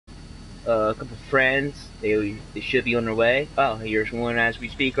a couple friends. They should be on their way. Oh, here's one as we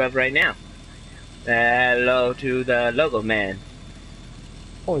speak of right now. Hello to the logo man.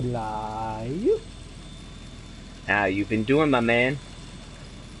 Hola. How you been doing, my man?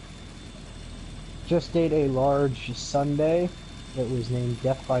 Just ate a large sundae that was named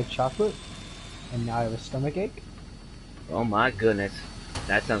Death by Chocolate, and now I have a stomach ache. Oh my goodness,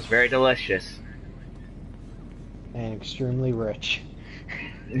 that sounds very delicious. And extremely rich.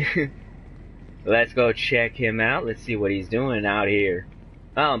 Let's go check him out. Let's see what he's doing out here.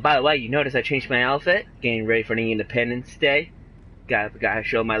 Oh, and by the way, you notice I changed my outfit, getting ready for the Independence Day. Got to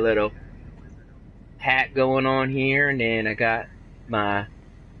show my little hat going on here, and then I got my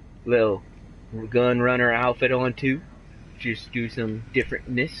little gun runner outfit on too. Just do some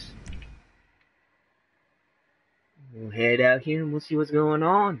differentness. We'll head out here and we'll see what's going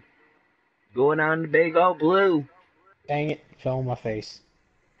on. Going on the big old blue. Dang it, fell on my face.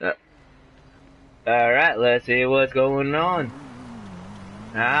 Alright, let's see what's going on.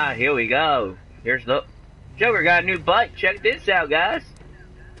 Ah, here we go. Here's the... Joker got a new bike. Check this out, guys.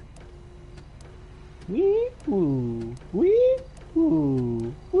 Wee-woo,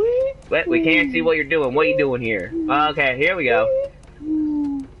 wee-woo, wee. Wait, we can't see what you're doing. What are you doing here? Okay, here we go.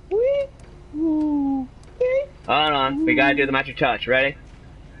 Hold on. We gotta do the match touch. Ready?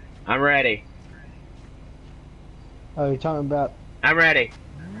 I'm ready. Oh, you're talking about... I'm ready.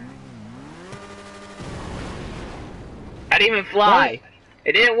 I didn't even fly. What?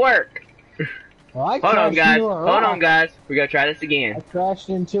 It didn't work. Well, I Hold on, crashed guys. into a Hold rock. on, guys. We gotta try this again. I crashed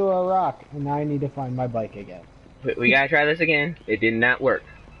into a rock, and now I need to find my bike again. We gotta try this again. It did not work.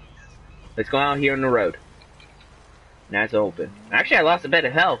 Let's go out here on the road. Now it's open. Actually, I lost a bit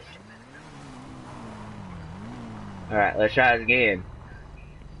of health. Alright, let's try it again.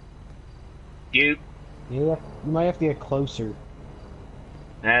 Dude. You might have to get closer.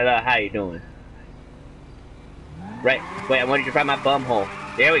 Hello, how you doing? Right. Wait, I wanted you to find my bum hole.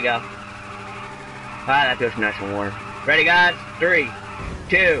 There we go. Ah, that feels nice and warm. Ready, guys? 3,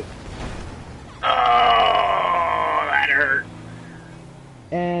 2. Oh, that hurt.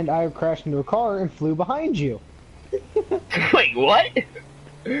 And I crashed into a car and flew behind you. Wait, what?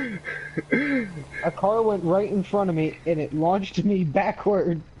 A car went right in front of me, and it launched me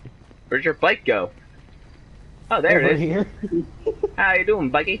backward. Where'd your bike go? Oh, there over it is. Here. How you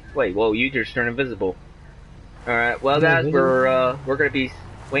doing, Bikey? Wait, whoa, you just turned invisible. Alright, well guys, we're gonna be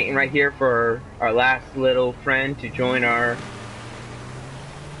waiting right here for our last little friend to join our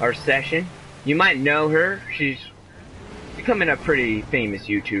session. You might know her. She's becoming a pretty famous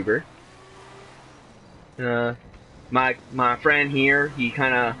YouTuber. My friend here, he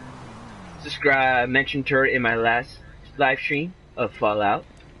kinda mentioned her in my last live stream of Fallout.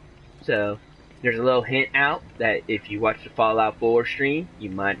 So there's a little hint out that if you watch the Fallout 4 stream, you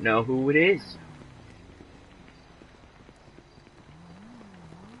might know who it is.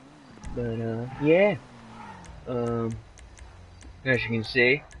 But yeah. As you can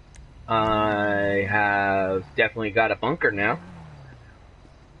see, I have definitely got a bunker now.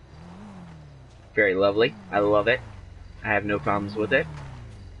 Very lovely. I love it. I have no problems with it.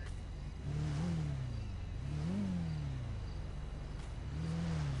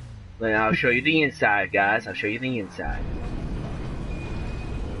 But I'll show you the inside, guys. I'll show you the inside.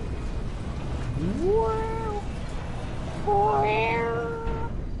 Wow. Wow.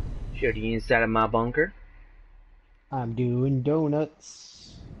 Show the inside of my bunker. I'm doing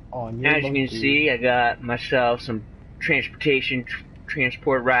donuts on your As you can see, I got myself some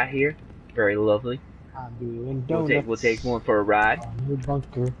transport right here. Very lovely. I'm doing donuts. We'll take one for a ride. On your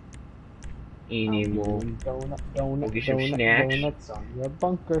bunker. And we'll get some snacks. Donuts on your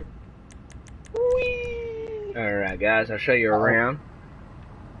bunker. Whee! Alright, guys, I'll show you around.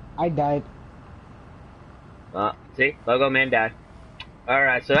 I died. See? Logo man died.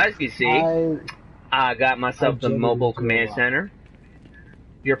 Alright, so as you can see, I got myself the mobile command center.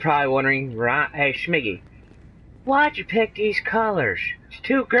 You're probably wondering, right? Hey, Smiggy, why'd you pick these colors? It's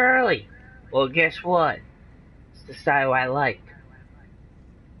too girly. Well, guess what? It's the style I like.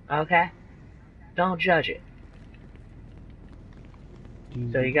 Okay? Don't judge it.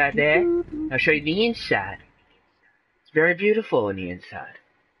 So you got that? I'll show you the inside. It's very beautiful on the inside.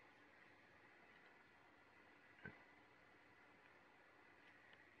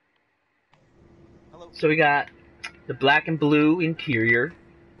 So we got the black and blue interior.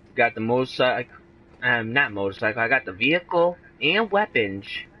 We got the motorcycle, not motorcycle, I got the vehicle and weapons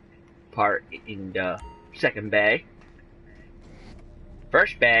part in the second bay.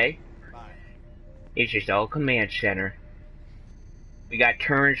 First bay is just all command center. We got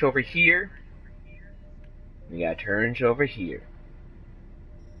turns over here. We got turns over here.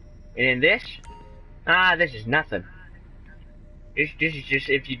 And in this, this is nothing. This is just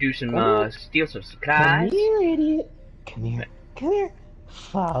if you do some, steal some Come supplies. here, idiot. Come here. Come here.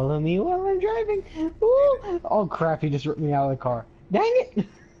 Follow me while I'm driving. Ooh. Oh crap, he just ripped me out of the car. Dang it!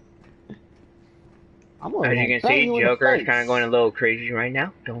 I'm As gonna you can bang see, you in the Joker is kind of going face. a little crazy right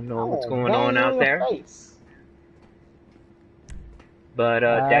now. Don't know I'm what's gonna going bang on you in out the there. face. But,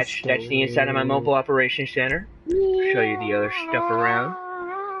 that's Let's the inside of my go. mobile operations center. Show you the other stuff around.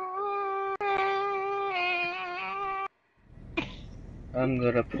 I'm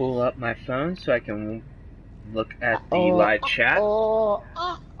gonna pull up my phone so I can look at the live chat.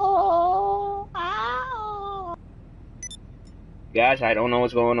 Guys, I don't know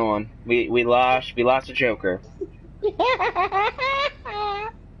what's going on. We lost the Joker.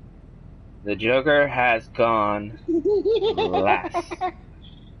 The Joker has gone last.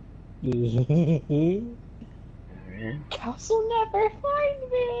 Cows will never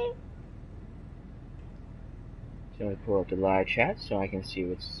find me. So we pull up the live chat so I can see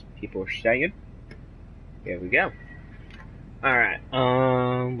what people are saying. Here we go. Alright,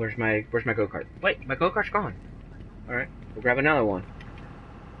 where's my go-kart? Wait, my go-kart's gone. Alright, we'll grab another one.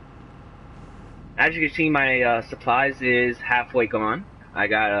 As you can see, my supplies is halfway gone. I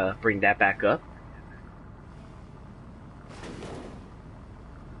gotta bring that back up.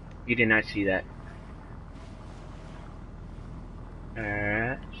 You did not see that.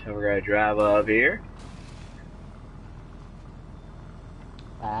 Alright, so we're gonna drive up here.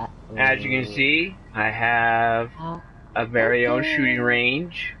 As you can see, I have a very own shooting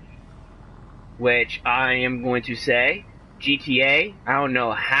range, which I am going to say, GTA, I don't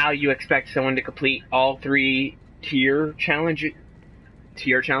know how you expect someone to complete all 3 tier challenges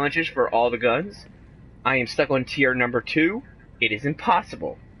for all the guns. I am stuck on tier number 2. It is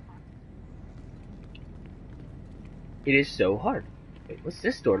impossible. It is so hard. Wait, what's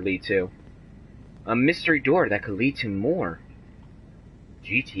this door lead to? A mystery door that could lead to more.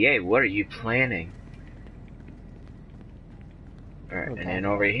 GTA, what are you planning? Alright, and then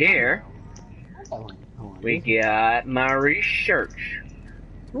over here, we got my research.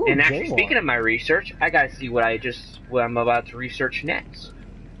 Ooh, and actually, speaking of my research, I gotta see what I'm about to research next.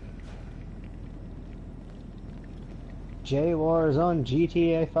 J-Wars on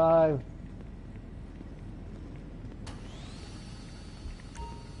GTA5.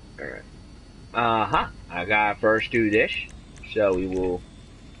 Alright. I gotta first do this. So we will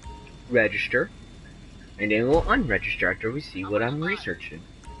register. And then we'll unregister after we see what I'm researching.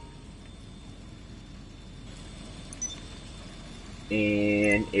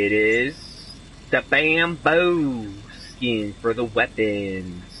 And it is the bamboo skin for the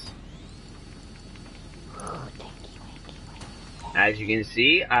weapons. As you can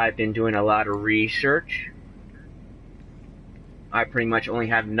see, I've been doing a lot of research. I pretty much only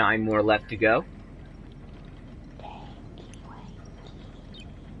have 9 more left to go.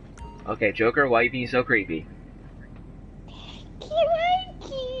 Okay, Joker, why are you being so creepy?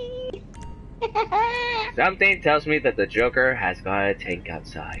 Something tells me that the Joker has got a tank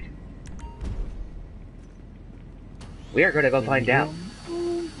outside. We are gonna go find out.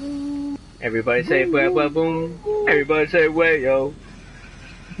 Everybody say boom. Everybody say wayo.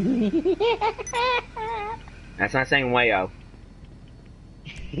 That's not saying wayo.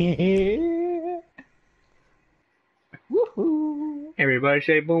 Woohoo! Everybody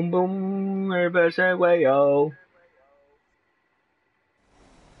say boom boom. Everybody say wayo.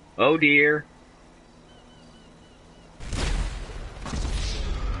 Oh dear.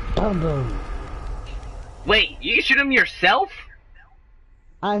 Boom boom. Wait, you shoot him yourself?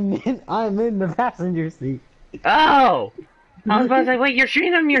 I'm in the passenger seat. Oh! I was about to say, wait, you're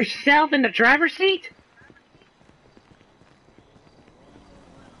shooting him yourself in the driver's seat?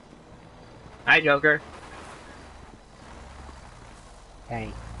 Hi, Joker.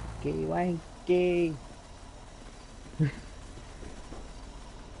 Wanky wanky.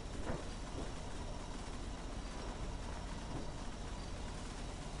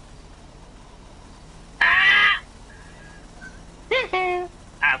 Ah!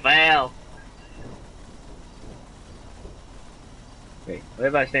 I fell. Wait, what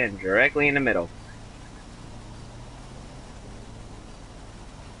if I stand directly in the middle?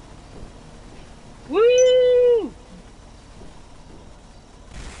 Woo!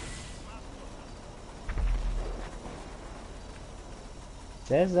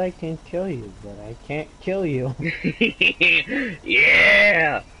 Says I can kill you, but I can't kill you.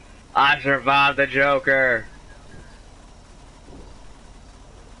 Yeah! I survived the Joker.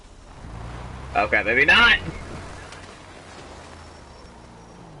 Okay, maybe not.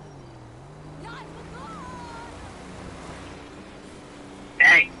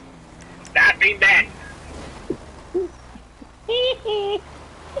 Hey, Bring back.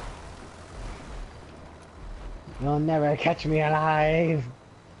 You'll never catch me alive.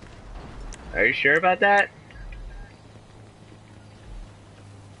 Are you sure about that?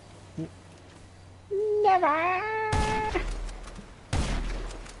 Never.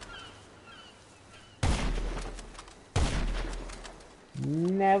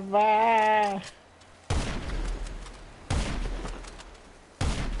 Never.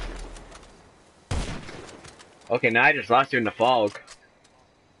 Okay, now I just lost you in the fog.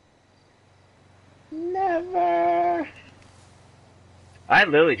 Never. I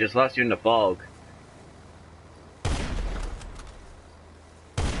literally just lost you in the fog.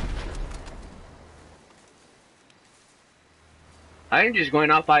 I'm just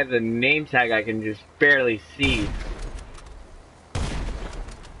going off by the name tag I can just barely see.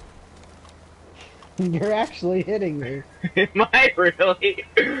 You're actually hitting me. Am I really?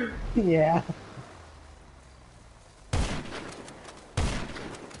 Yeah.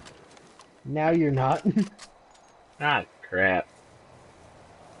 Now you're not. Ah, crap.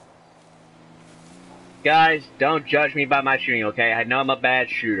 Guys, don't judge me by my shooting, okay? I know I'm a bad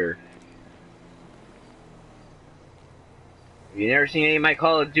shooter. Have you never seen any of my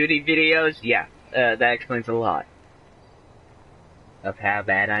Call of Duty videos? Yeah, that explains a lot of how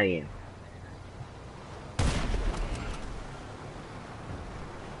bad I am.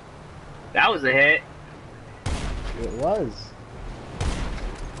 That was a hit. It was.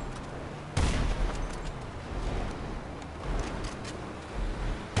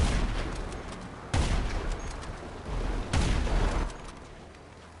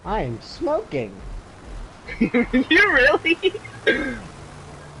 I'm smoking. You really?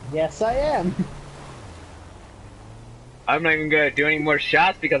 Yes, I am. I'm not even gonna do any more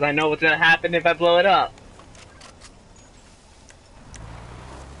shots because I know what's gonna happen if I blow it up.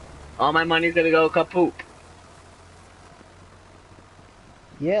 All my money's gonna go kapoop.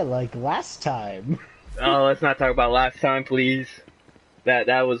 Yeah, like last time. Oh, let's not talk about last time, please. That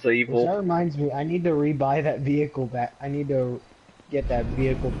was evil. Which that reminds me, I need to rebuy that vehicle back. I need to get that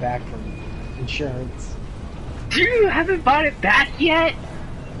vehicle back from insurance. You haven't bought it back yet?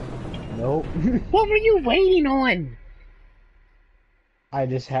 Nope. What were you waiting on? I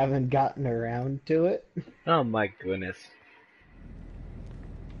just haven't gotten around to it. Oh my goodness.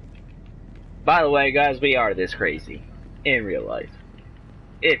 By the way, guys, we are this crazy. In real life.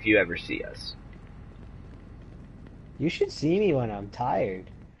 If you ever see us. You should see me when I'm tired.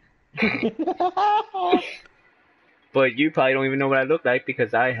 But you probably don't even know what I look like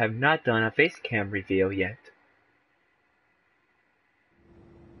because I have not done a face cam reveal yet.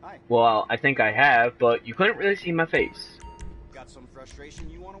 Hi. Well, I think I have, but you couldn't really see my face. Got some frustration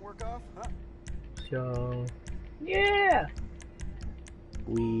you want to work off, huh? So, yeah.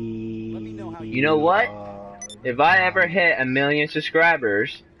 Let me know how You know what? If I ever hit 1 million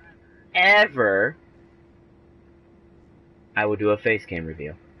subscribers, ever, I will do a face cam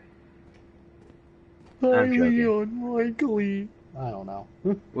reveal. I'm joking. Unlikely. I don't know.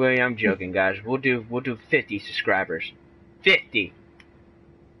 William, I'm joking, guys. We'll do 50 subscribers. 50.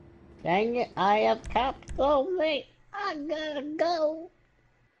 Dang it! I have cops on me. I gotta go.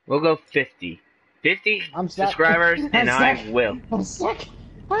 We'll go 50. 50 I'm stuck. subscribers, and I will. I'm stuck.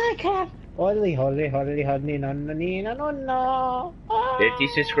 I can't. Holy, no, no. 50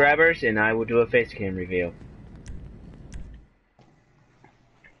 subscribers, and I will do a face cam reveal.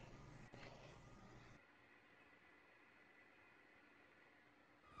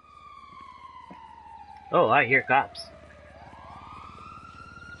 Oh, I hear cops.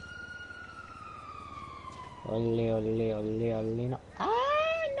 Holy, no. Ah,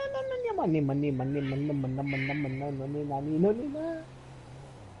 no, money.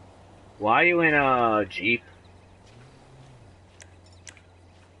 Why are you in a Jeep?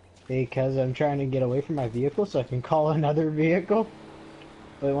 Because I'm trying to get away from my vehicle so I can call another vehicle.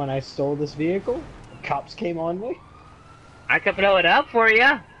 But when I stole this vehicle, the cops came on me. I could blow it up for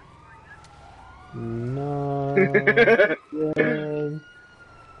you. No. Good.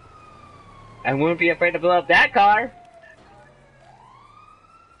 I wouldn't be afraid to blow up that car.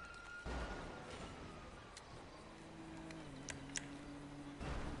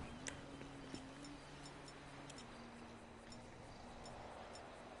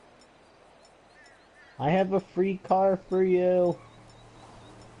 I have a free car for you.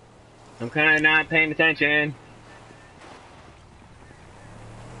 I'm kind of not paying attention.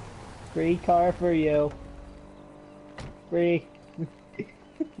 Free car for you. Free.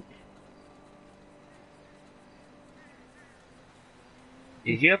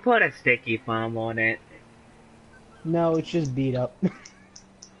 Did you put a sticky bomb on it? No, it's just beat up.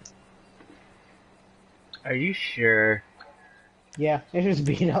 Are you sure? Yeah, it just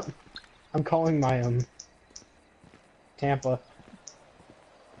beat up. I'm calling my Tampa.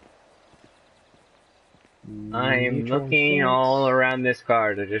 I am Mutual looking insurance. all around this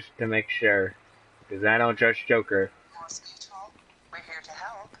car to make sure, because I don't trust Joker. Loss Mutual, we're here to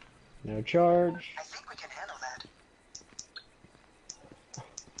help. No charge. I think we can handle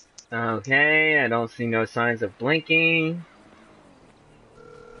that. Okay, I don't see no signs of blinking.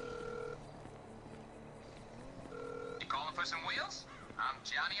 You calling for some wheels? I'm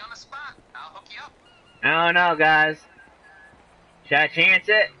Johnny on the spot. I'll hook you up. I don't know, guys. Should I chance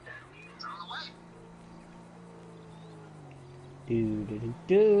it? It's on the way.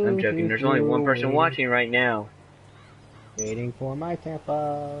 I'm joking. There's only one person watching right now. Waiting for my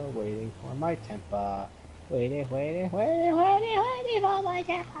Tampa. Waiting for my Tampa. Waiting for my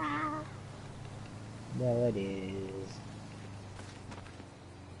Tampa. There it is.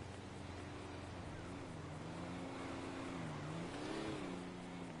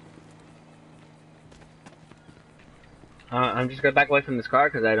 I'm just gonna back away from this car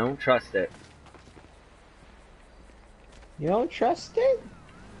because I don't trust it. You don't trust it?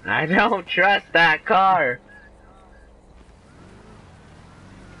 I don't trust that car.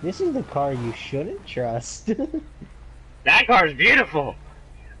 This is the car you shouldn't trust. That car is beautiful.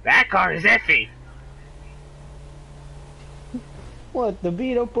 That car is iffy. What, the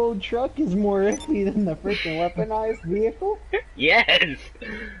beat up old truck is more iffy than the freaking weaponized vehicle? Yes.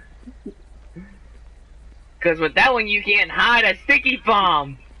 Because with that one you can't hide a sticky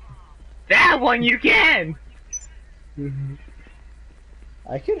bomb. That one you can.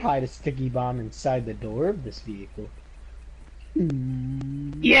 I could hide a sticky bomb inside the door of this vehicle.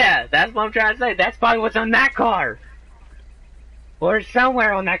 Yeah, that's what I'm trying to say. That's probably what's on that car. Or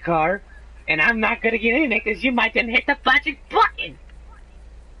somewhere on that car. And I'm not gonna get in it because you might then hit the flashing button.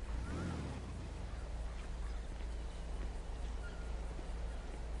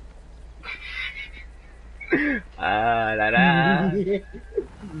 Da da.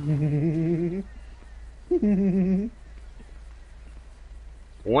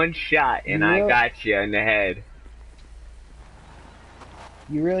 One shot and I got you in the head.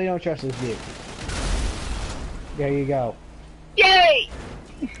 You really don't trust this vehicle. There you go. Yay!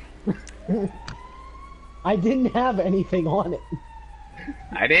 I didn't have anything on it.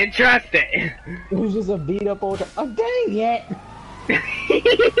 I didn't trust it. It was just a beat up old truck. Oh, dang it!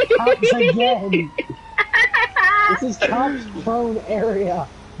 Cops again! This is cops prone area.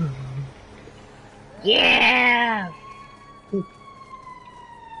 Yeah!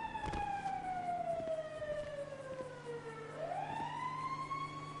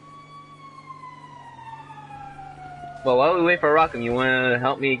 Well, while we wait for Rockham, you wanna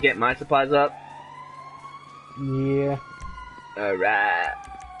help me get my supplies up? Yeah. Alright.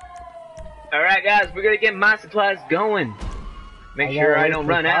 Alright guys, we're gonna get my supplies going. Make sure I don't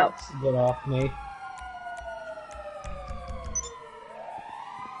run out. Get off me.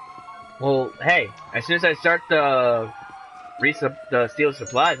 Well, hey, as soon as I start the steal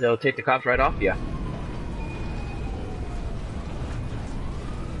supplies, they'll take the cops right off you.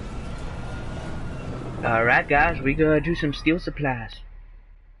 Alright guys, we gonna do some steel supplies.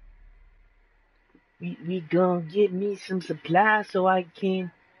 We gonna get me some supplies so I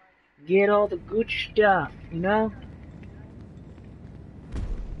can get all the good stuff, you know?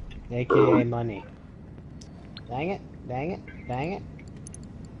 AKA money. Dang it, dang it, dang it.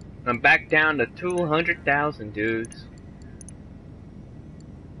 I'm back down to 200,000 dudes.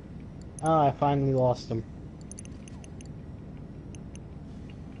 Oh, I finally lost him.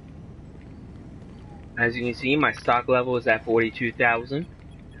 As you can see, my stock level is at 42,000.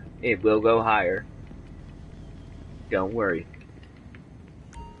 It will go higher. Don't worry.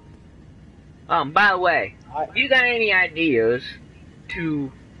 By the way, if you got any ideas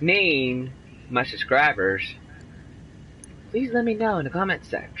to name my subscribers, please let me know in the comment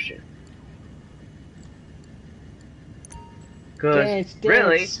section. Because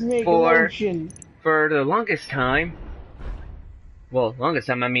really, Smig, for the longest time, well, longest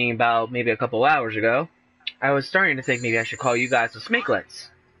time I mean about maybe a couple hours ago, I was starting to think maybe I should call you guys the Smiglets.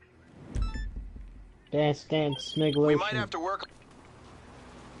 Dance, Smig, Lotion. We might have to work.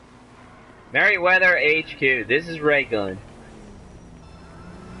 Merryweather HQ, this is Ray Gun.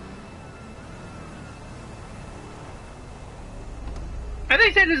 I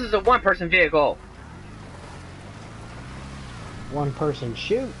think they said this is a one-person vehicle. One person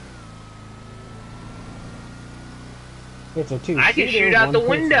shoot. It's a two-seater. I can shoot out the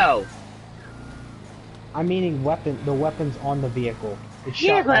window. I'm meaning the weapons on the vehicle.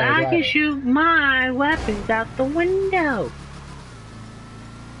 Yeah, but I can shoot my weapons out the window.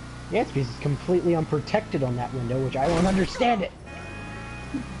 Yeah, it's because it's completely unprotected on that window, which I don't understand it.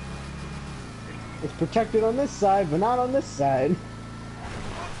 It's protected on this side, but not on this side.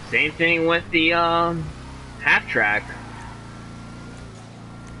 Same thing with the half track.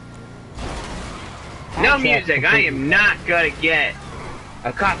 No music. I am not gonna get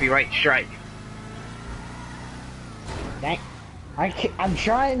a copyright strike. Dang. I'm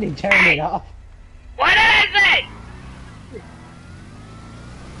trying to turn it off. What is it?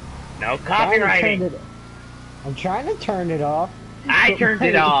 No copywriting. I'm trying to turn it off. I turned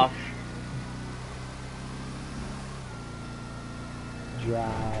it off.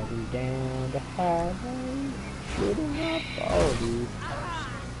 Driving down the highway, shooting up all these.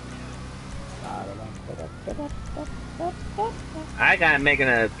 I gotta make an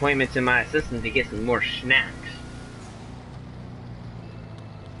appointment to my assistant to get some more snacks.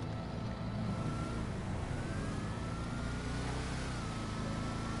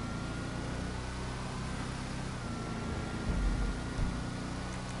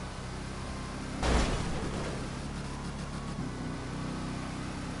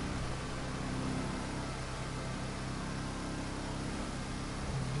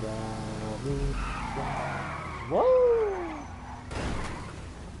 Whoa!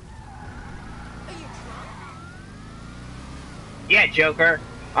 Yeah, Joker.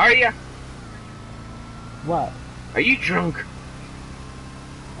 Are you? What? Are you drunk?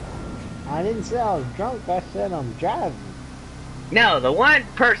 I didn't say I was drunk, I said I'm driving. No, the one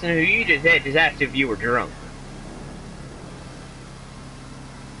person who you just hit just asked if you were drunk.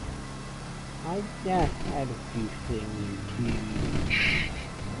 I just had a few things too.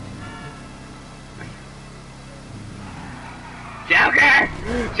 Joker!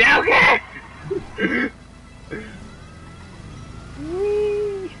 Joker!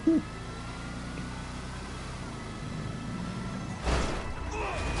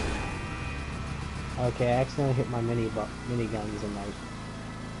 Okay, I accidentally hit my miniguns and my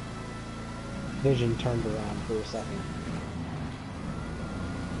vision turned around for a second.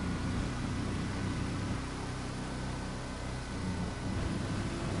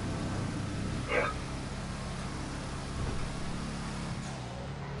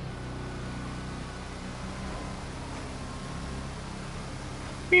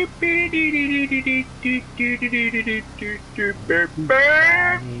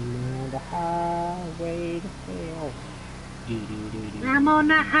 The highway to hell. I'm on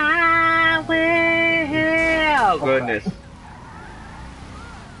the highway hell. Oh, goodness.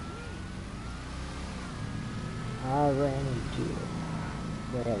 I ran into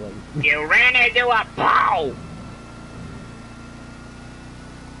a railing. You ran into a pole.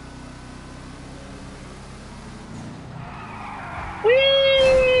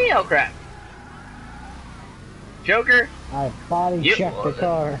 Whee! Oh crap. Joker? I body checked the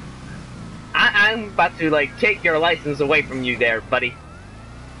car. I'm about to, like, take your license away from you there, buddy.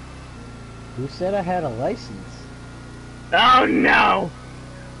 Who said I had a license? Oh, no!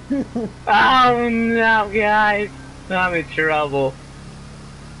 Oh, no, guys. I'm in trouble.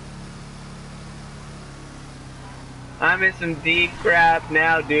 I'm in some deep crap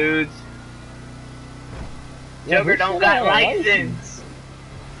now, dudes. Yeah, Joker don't got license.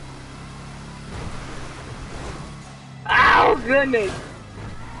 Oh, goodness.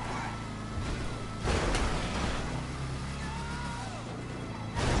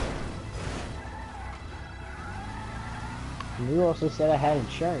 You also said I had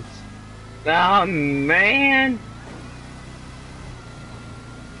insurance. Oh, man.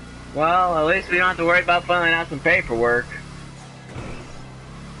 Well, at least we don't have to worry about filling out some paperwork.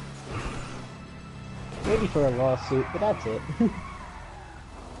 Maybe for a lawsuit, but that's it.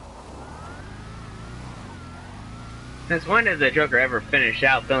 Since when did the Joker ever finish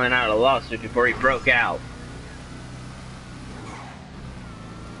out filling out a lawsuit before he broke out?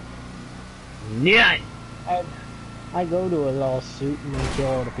 None! I go to a lawsuit and then kill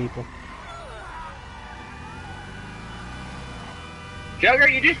all the people. Joker,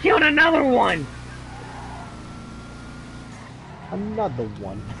 you just killed another one! Another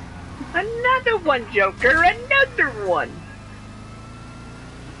one. Another one, Joker! Another one!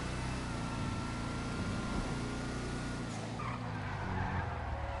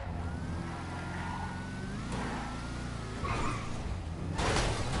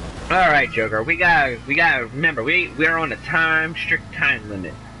 Alright, Joker, we gotta remember, we're on a strict time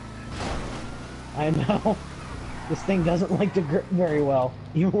limit. I know. This thing doesn't like to grip very well,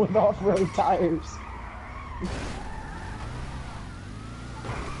 even with off-road tires.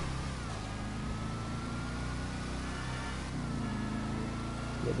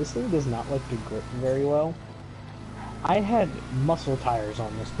 Yeah, this thing does not like to grip very well. I had muscle tires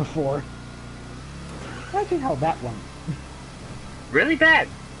on this before. Imagine how that went. Really bad.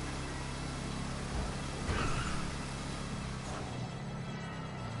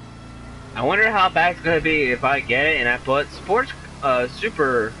 I wonder how bad it's gonna be if I get it and I put sports,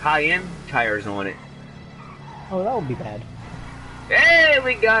 super high-end tires on it. Oh, that would be bad. Hey,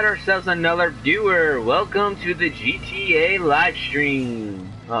 we got ourselves another viewer. Welcome to the GTA live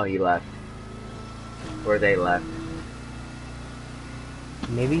stream. Oh, he left. Or they left.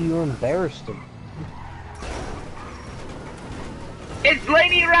 Maybe you embarrassed him. It's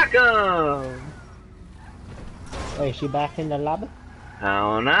Lady Rockham! Wait, is she back in the lobby? I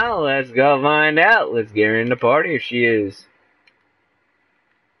don't know. Let's go find out. Let's get her in the party if she is.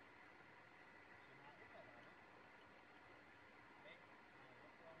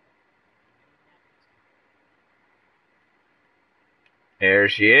 There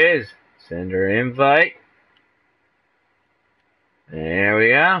she is. Send her invite. There we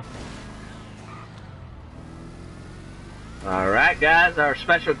go. Alright guys, our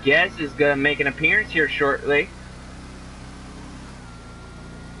special guest is going to make an appearance here shortly.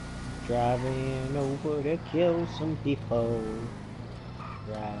 Driving over to kill some people.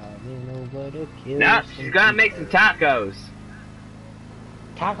 Driving over to kill No, some she's gonna make some tacos.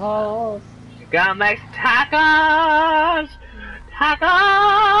 Tacos! She's gonna make some tacos!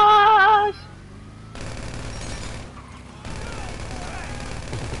 Tacos!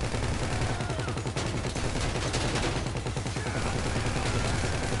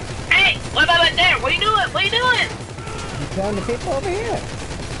 Hey! What about right there? What are you doing? What are you doing? You killing the people over here?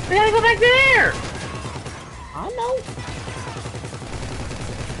 We gotta go back there! I know.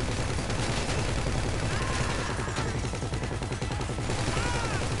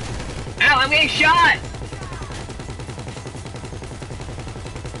 Ow, I'm getting shot!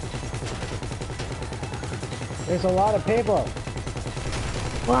 There's a lot of people.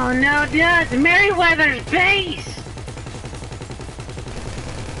 Well, no, dude, Merryweather's base!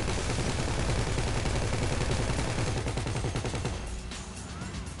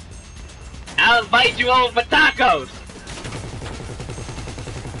 I'll invite you over for tacos!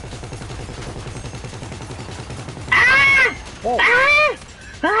 Ah! Oh. Ah!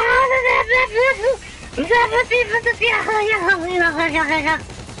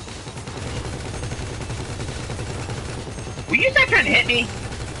 Will you stop trying to hit me?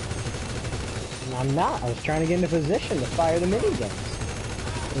 I'm not. I was trying to get into position to fire the miniguns.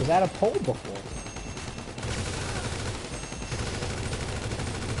 I was at a pole before.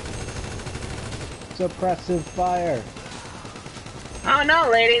 Suppressive fire. Oh no,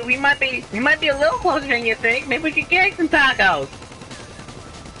 lady, we might be a little closer than you think. Maybe we could get some tacos.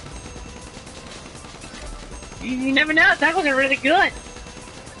 You never know, tacos are really good.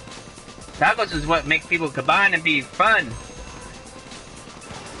 Tacos is what makes people combine and be fun.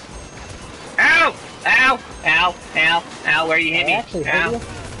 Ow! Ow! Ow! Ow! Ow! Where you hit me? Ow! Ow!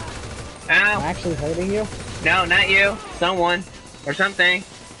 I'm actually hurting you? No, not you. Someone. Or something.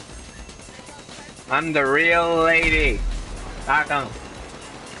 I'm the real lady. Taco.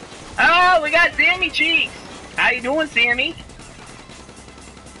 Oh, we got Sammy Cheeks! How you doing, Sammy?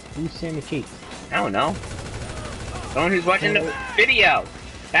 Who's Sammy Cheeks? I don't know. Someone who's watching the video.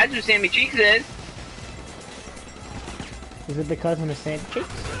 That's who Sammy Cheeks is. Is it the cousin of Sammy Cheeks?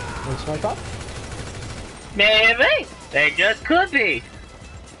 In SpongeBob? Maybe. They just could be.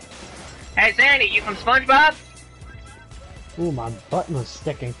 Hey, Sandy, you from SpongeBob? Ooh, my button was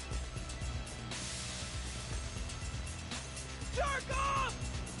sticking.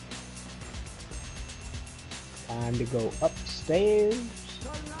 Time to go upstairs.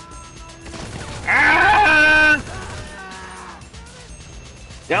 Ah!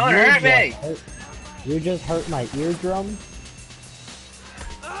 Don't hurt me! You just hurt my eardrum?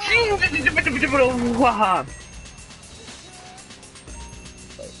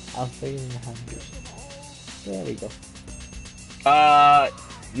 I'll figure out how to do it. There we go.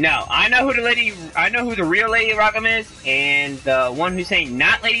 No. I know who the real Lady Rockham is, and the one who's saying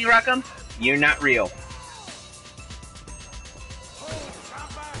not Lady Rockham, you're not real.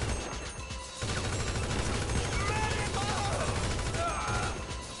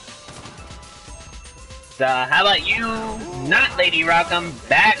 So, how about you, not Lady Rockham,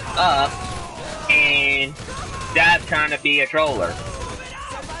 back up and stop trying to be a troller?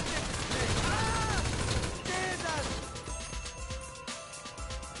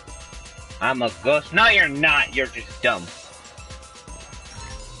 I'm a ghost. No, you're not. You're just dumb.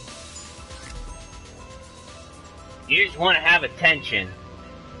 You just want to have attention.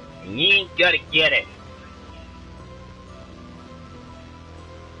 And you ain't gonna get it.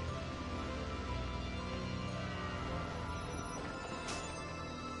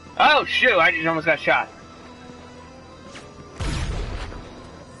 Oh shoot! I just almost got shot.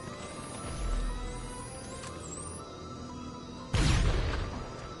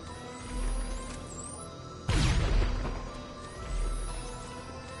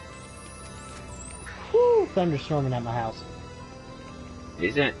 Woo! Thunderstorming at my house.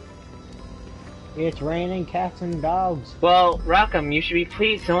 Isn't? It's raining cats and dogs. Well, Rockham, you should be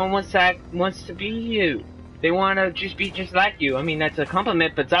pleased. Someone wants to be you. They want to just be just like you. I mean, that's a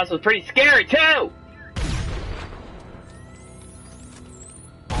compliment, but it's also pretty scary too.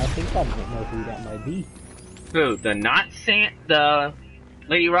 I think I might know who that might be. Who? The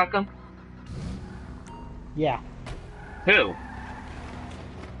Lady Rockham? Yeah, Who?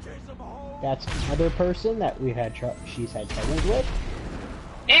 that's another person that we've had she's had troubles with.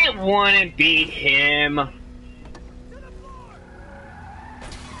 It wouldn't be him. Watch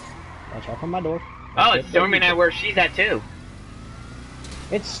out for my door. Oh, it's storming at where she's at too.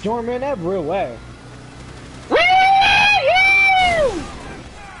 It's storming everywhere. Woo!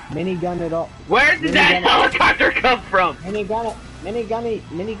 Minigun it all. Where did that helicopter come from? Minigun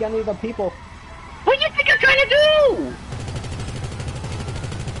the people. What do you think you're trying to do?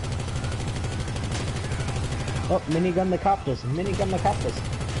 Oh, minigun the copters. Minigun the copters.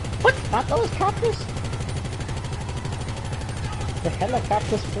 What? Not those copters. The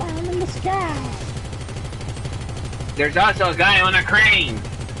helicopter's flying in the sky. There's also a guy on a crane.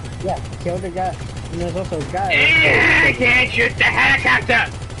 Yeah, killed a guy. And there's also a guy. I can't shoot the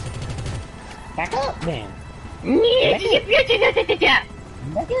helicopter. Back up, man. Back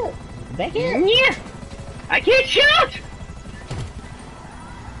Back up. Back up. Yeah. I can't shoot.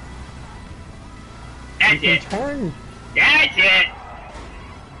 That's You it. can turn. That's it.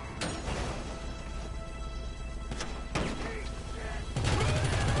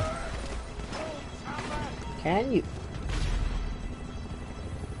 Can you?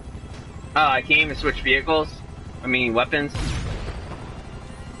 Oh, I can't even switch vehicles. I mean, weapons.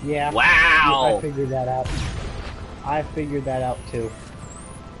 Yeah. Wow. I figured that out. I figured that out too.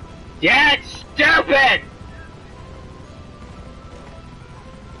 That's stupid.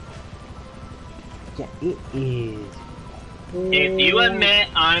 Yeah, it is. If you admit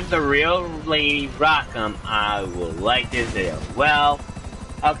I'm the real Lady Rockham, I will like this video. Well,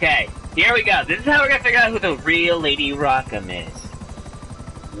 okay, here we go. This is how we're gonna figure out who the real Lady Rockham is.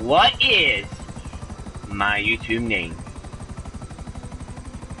 What is my YouTube name?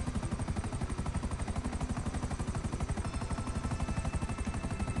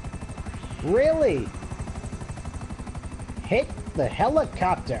 Really? Hit the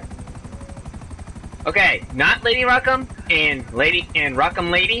helicopter. Okay, not Lady Rockham and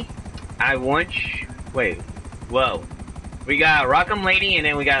Rockham Lady. I want wait, whoa. We got Rockham Lady and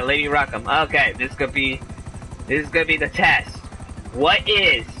then we got Lady Rockham. Okay, this is gonna be the test. What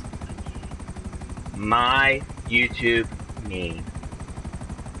is my YouTube name?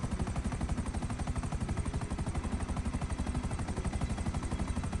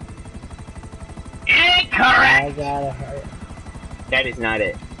 Incorrect! I gotta hurry. That is not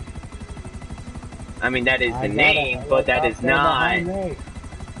it. I mean, that is the name, but that is not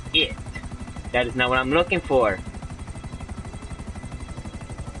it. That is not what I'm looking for.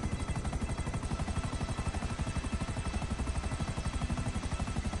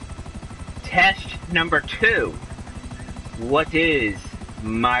 Test number 2. What is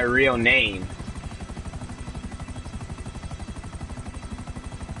my real name?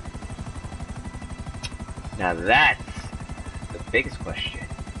 Now that's the biggest question.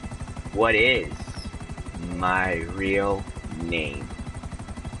 What is my real name?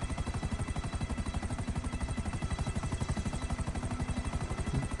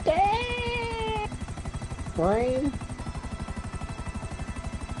 Brain?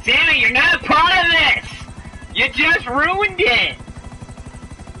 Sammy, you're not a part of this! You just ruined it!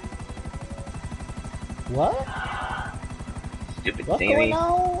 What? Stupid What's Sammy. going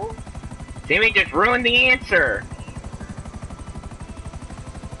on? Sammy just ruined the answer.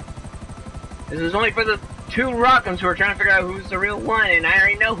 This is only for the 2 Rockhams who are trying to figure out who's the real one, and I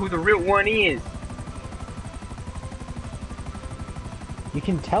already know who the real one is. You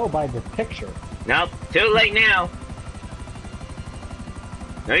can tell by the picture. Nope, too late now.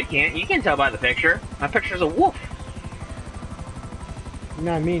 No, you can't. You can tell by the picture. My picture's a wolf. You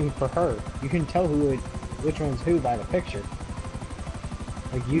know what I mean? For her, you can tell which one's who by the picture.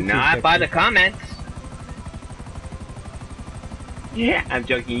 Like YouTube Not by the picture. comments. Yeah, I'm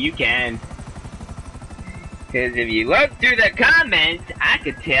joking. You can. Because if you look through the comments, I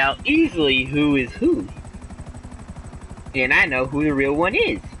could tell easily who is who. And I know who the real one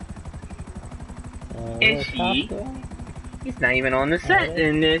is. And she He's not even on the set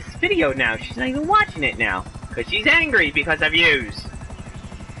in this video now. She's not even watching it now. Because she's angry because of views.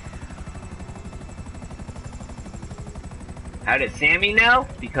 How did Sammy know?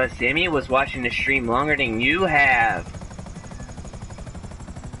 Because Sammy was watching the stream longer than you have.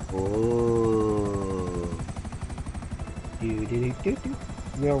 Ooh.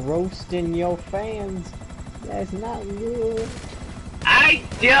 You're roasting your fans. That's not good. I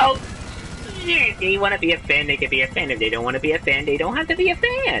don't. If they want to be a fan, they can be a fan. If they don't want to be a fan, they don't have to be a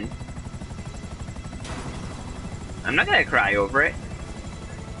fan. I'm not gonna cry over it.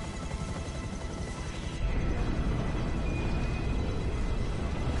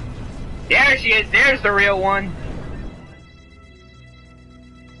 There she is. There's the real one.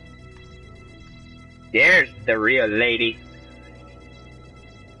 There's the real lady.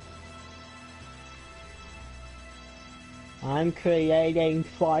 I'm creating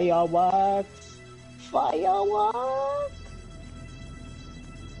fireworks. Fireworks.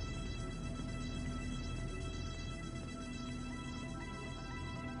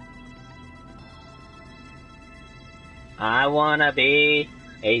 I wanna be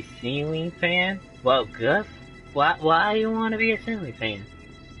a ceiling fan? Well, good. Why do you wanna be a ceiling fan?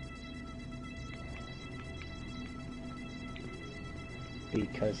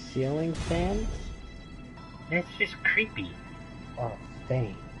 Because ceiling fans That's just creepy. are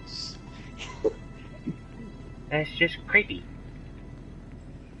fans. That's just creepy.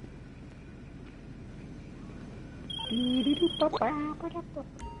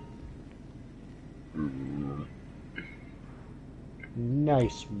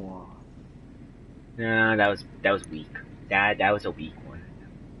 Nice one. No, that was weak. That was a weak one.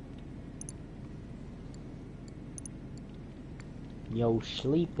 Yo,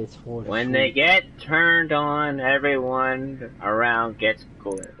 sleep is for the When they get turned on, everyone around gets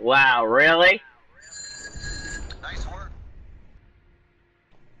cooler. Wow, really? Nice work.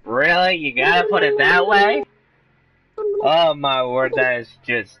 Really? You gotta put it that way? Oh my word, that is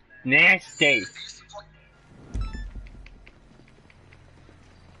just nasty.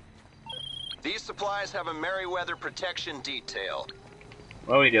 These supplies have a Merryweather protection detail.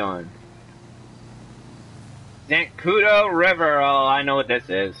 What are we doing? Zancudo River. Oh, I know what this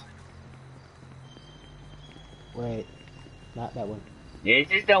is. Wait, not that one. This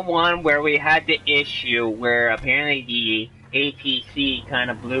is the one where we had the issue where apparently the ATC kind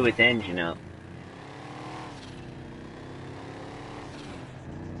of blew its engine up.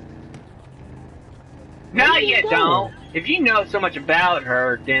 No, you don't. If you know so much about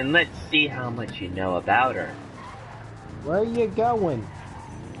her, then let's see how much you know about her. Where are you going?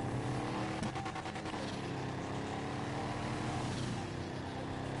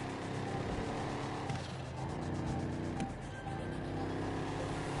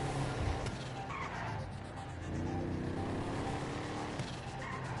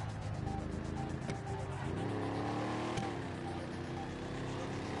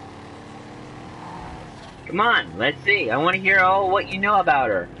 Come on, let's see. I want to hear all what you know about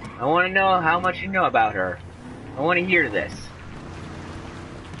her. I want to know how much you know about her. I want to hear this.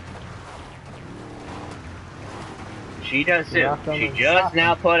 She does too. She just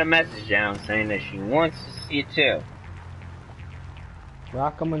now put a message down saying that she wants to see it too.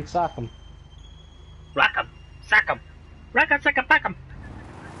 Rock 'em and sock 'em. Rock 'em, sock 'em, rock 'em, sock 'em, pack 'em.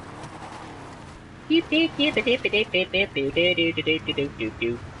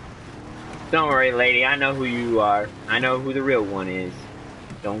 Don't worry, lady. I know who you are. I know who the real one is.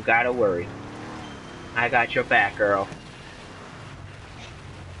 Don't gotta worry. I got your back, girl.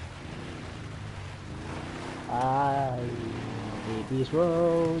 I made these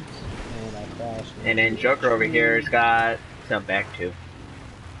roads, and I crashed. And then Joker over here's got some back too.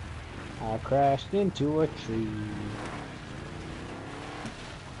 I crashed into a tree.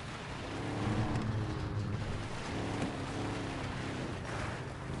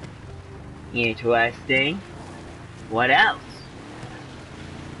 Interesting. What else?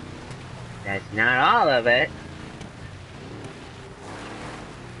 That's not all of it.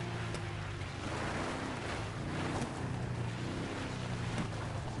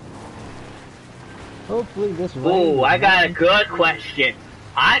 Hopefully this rain. Ooh, I got a good question.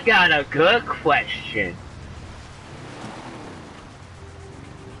 I got a good question.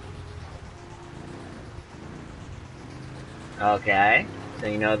 Okay, so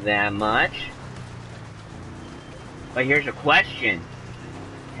you know that much. But here's a question.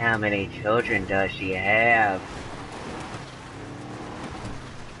 How many children does she have?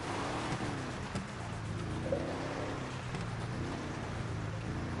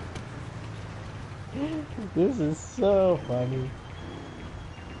 This is so funny.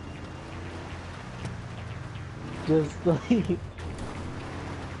 just like,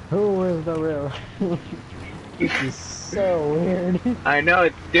 who is the real? This is so weird. I know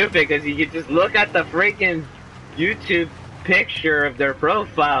it's stupid because you can just look at the freaking YouTube picture of their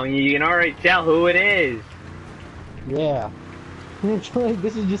profile and you can already tell who it is. Yeah. It's like,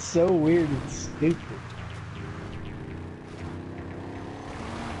 this is just so weird and stupid.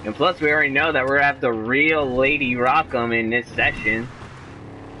 And plus, we already know that we're gonna have the real Lady Rockham in this session.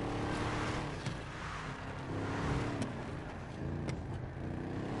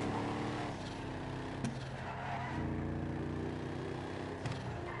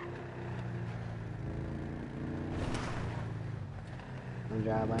 I'm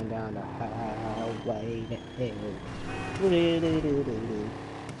driving down the highway to hell.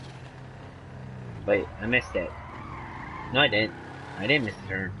 Wait, I missed it. No, I didn't. I didn't miss the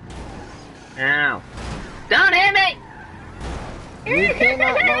turn. Ow. Don't hit me! You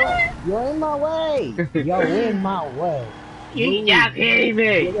cannot go. You're in my way. You're in my way. You stop hitting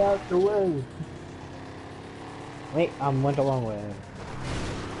me! Get out the way. Wait, I went the wrong way.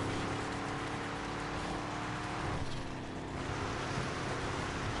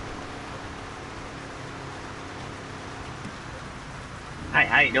 Hi,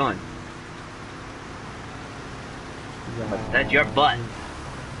 how you doing? That's your butt.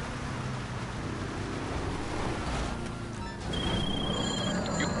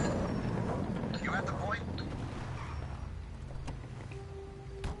 You at the point?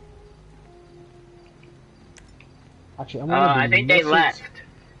 Actually, I'm gonna I think they left.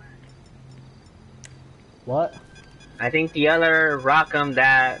 What? I think the other Rockham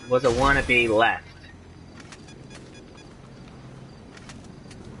that was a wannabe left.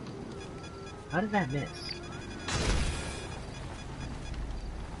 How did that miss?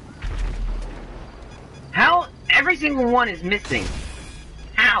 How? Every single one is missing.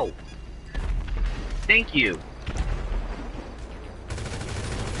 How? Thank you.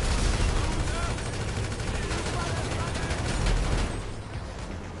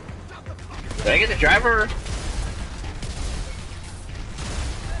 Did I get the driver?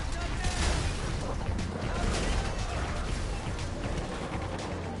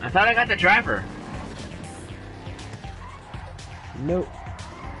 I thought I got the driver. Nope.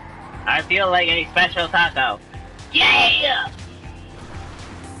 I feel like a special taco. Yeah!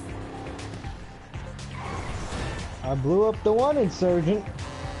 I blew up the one insurgent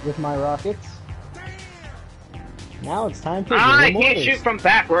with my rockets. Now it's time for I can't shoot from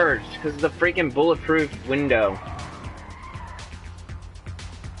backwards because of the freaking bulletproof window.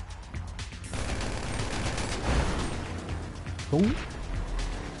 Boom.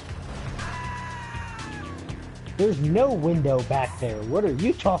 There's no window back there. What are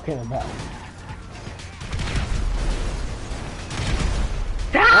you talking about?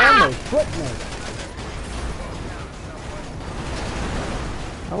 Ah! Almost flipped me.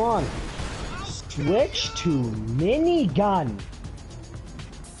 Come on. Switch to minigun.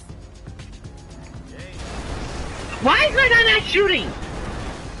 Why is my guy not shooting?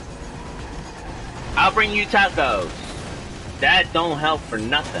 I'll bring you tacos. That don't help for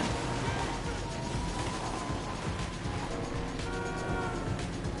nothing.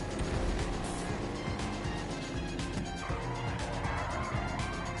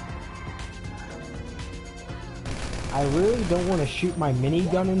 I really don't want to shoot my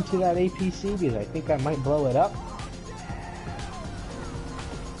minigun into that APC because I think I might blow it up.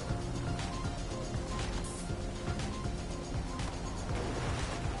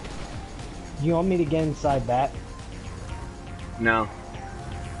 You want me to get inside that? No.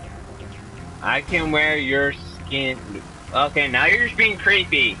 I can wear your skin. Okay, now you're just being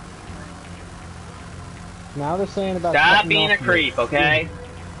creepy. Now they're saying about Stop being a creep, okay?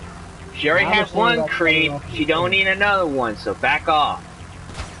 She already Now has they're saying one about creep. cutting off She don't need another one, so back off.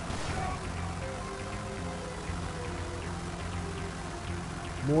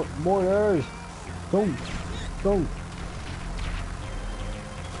 Mortars! Don't! Don't!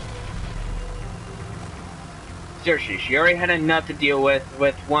 Seriously, she already had enough to deal with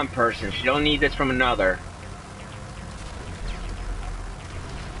one person. She don't need this from another.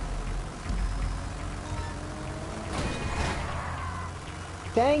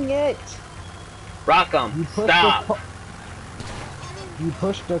 Dang it! Rockham, stop! You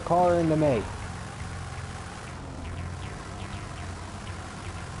pushed the car into me.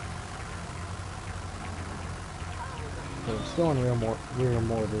 Okay, I'm still in rear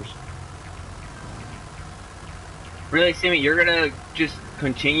mortars. Really, Sammy, you're gonna just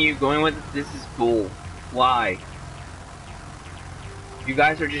continue going with it? This is bull. Why? You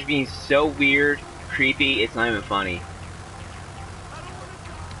guys are just being so weird, creepy, it's not even funny.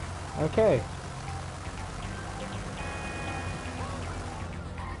 Okay.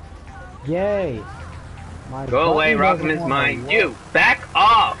 Yay! My Go away, button Rockham doesn't is wanna mine. work. You, back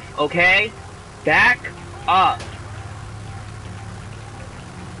off, okay? Back up.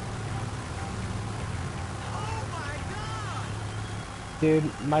 Dude,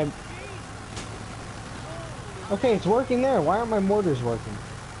 my... Okay, it's working there. Why aren't my mortars working?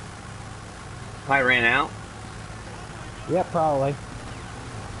 I ran out. Yeah, probably.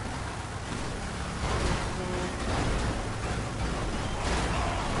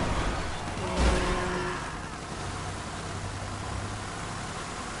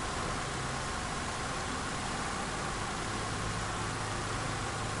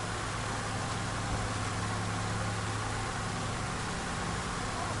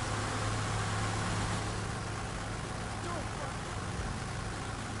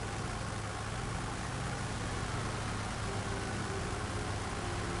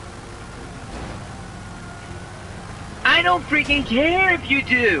 I don't freaking care if you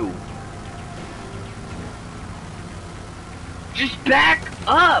do. Just back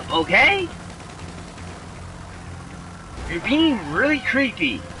up, okay? You're being really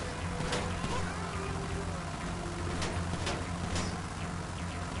creepy.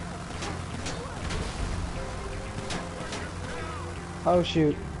 Oh,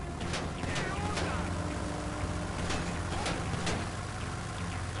 shoot.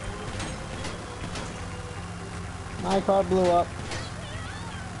 My car blew up.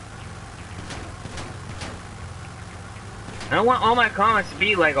 I don't want all my comments to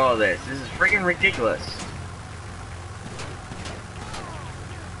be like all this. This is freaking ridiculous.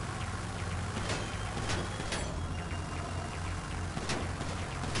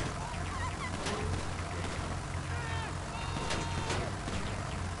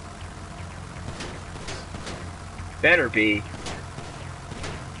 Better be.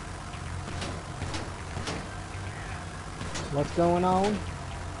 What's going on?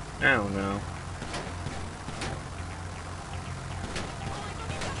 I don't know.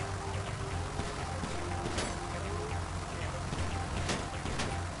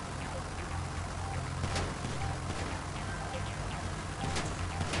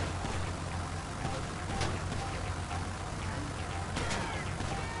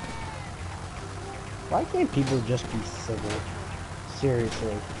 Why can't people just be civil?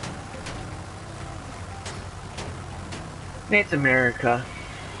 Seriously. It's America.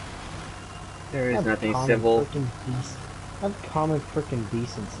 There is Have nothing common civil. Have common frickin'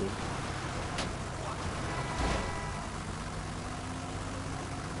 decency.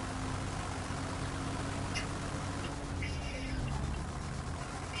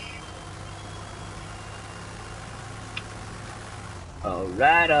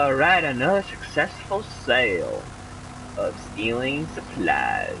 Alright, another successful sale of stealing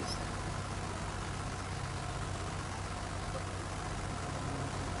supplies.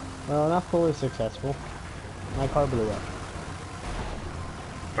 Well, not fully successful. My car blew up.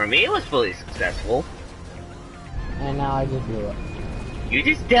 For me, it was fully successful. And now I just blew up. You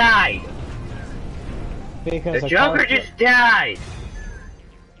just died! Because The Joker just died!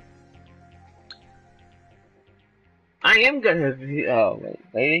 I am gonna be. Oh, wait,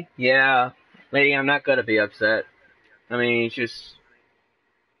 lady? Yeah. Lady, I'm not gonna be upset. I mean, it's just.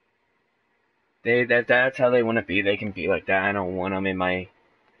 That's how they want to be. They can be like that. I don't want them in my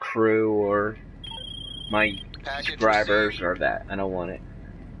crew or my subscribers or that. I don't want it.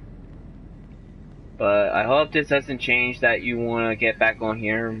 But I hope this doesn't change that you want to get back on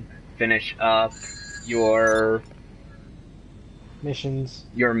here and finish up your missions.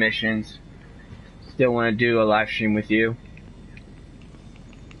 Your missions. Still want to do a live stream with you.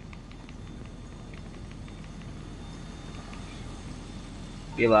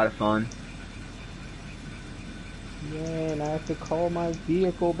 Be a lot of fun. Yeah, and I have to call my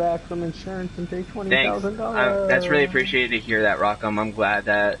vehicle back from insurance and pay $20,000. Thanks. That's really appreciated to hear that, Rockham. I'm glad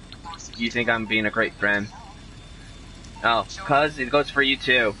that you think I'm being a great friend. Oh, cuz it goes for you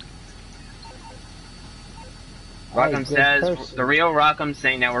too. Rockham says, the real Rockham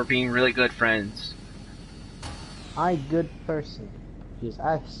saying that we're being really good friends. I good person. Because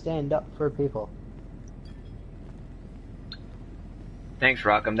I stand up for people. Thanks,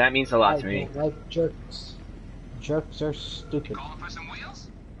 Rockham. That means a lot to me. I don't like jerks. Jerks are stupid. Calling for some wheels?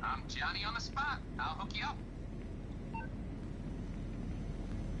 I'm Johnny on the spot. I'll hook you up.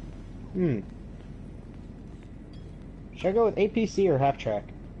 Should I go with APC or half track?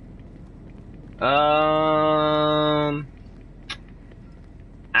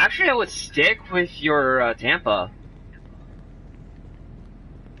 Actually, I would stick with your Tampa.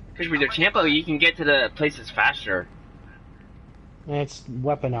 Because with your Tampa, you can get to the places faster. And it's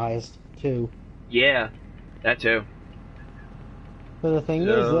weaponized too. Yeah, that too. But the thing is,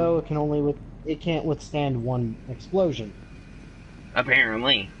 though, it can't withstand one explosion.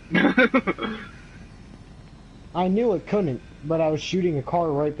 Apparently. I knew it couldn't, but I was shooting a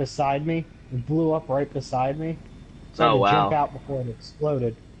car right beside me. It blew up right beside me. So I had to jump out before it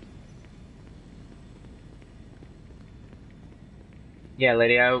exploded. Yeah,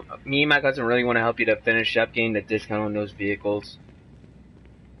 lady, me and my cousin really want to help you to finish up getting the discount on those vehicles.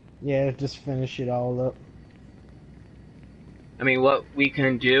 Yeah, just finish it all up. I mean, what we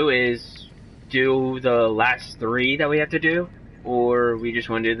can do is do the last 3 that we have to do, or we just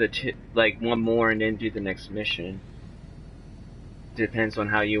want to do the one more and then do the next mission. Depends on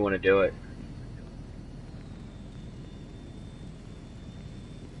how you want to do it.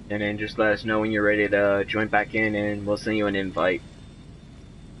 And then just let us know when you're ready to join back in, and we'll send you an invite.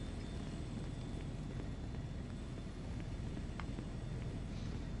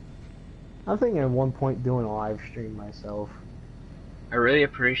 I'm thinking at one point doing a live stream myself. I really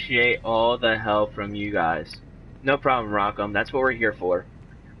appreciate all the help from you guys. No problem, Rockham. That's what we're here for.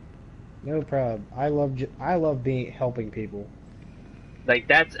 No problem. I love helping people. Like,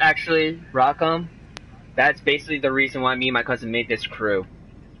 that's actually, Rockham, that's basically the reason why me and my cousin made this crew.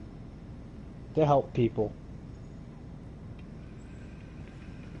 To help people.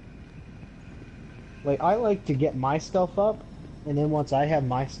 Like, I like to get my stuff up, and then once I have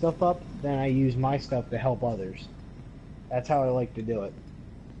my stuff up, then I use my stuff to help others. That's how I like to do it.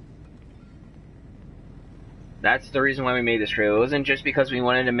 That's the reason why we made this crew. It wasn't just because we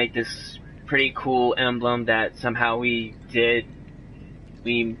wanted to make this pretty cool emblem that somehow we did.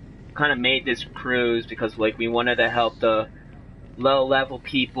 We kind of made this cruise because, like, we wanted to help the low-level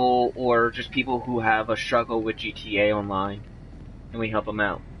people or just people who have a struggle with GTA Online, and we help them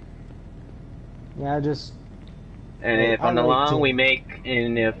out. Yeah, And if on the long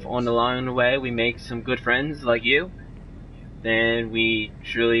way we make some good friends like you, then we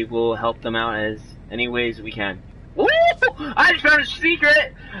truly will help them out as any ways we can. Woo! I just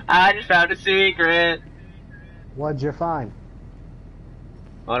found a secret! What'd you find?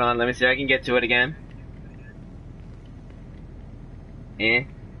 Hold on, let me see if I can get to it again.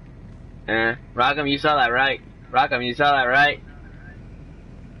 Rockham, you saw that right?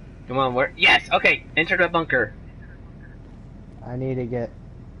 Come on, where? Yes! Okay, enter the bunker. I need to get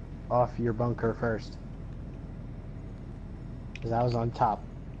off your bunker first. Because I was on top.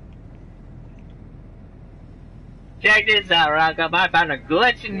 Check this out, Rockham. I found a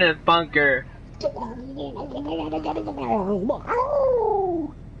glitch in the bunker.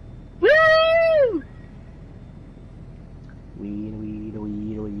 Woo!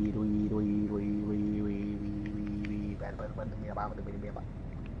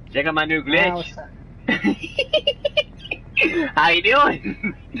 Check out my new glitch. How you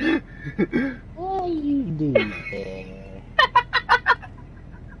doing? How you doing there?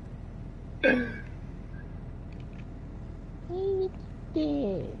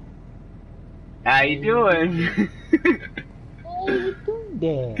 How you doing? How you doing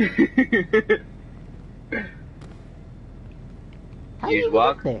there? How You just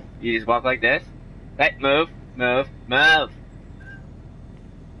walk. there? You just walk like this. Right, move. And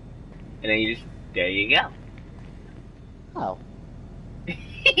then you just, there you go. Oh.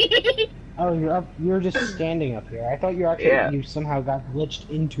 Oh, you're up. You're just standing up here. I thought you actually you somehow got glitched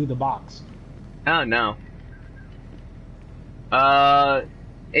into the box. Oh no.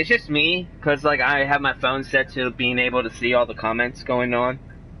 It's just me, cause like I have my phone set to being able to see all the comments going on.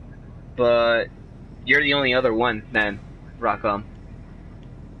 But you're the only other one then, Rockham.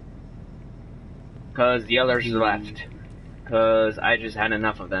 Cause the others left. Cause I just had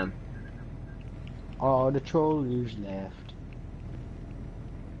enough of them. Oh, the trollers left.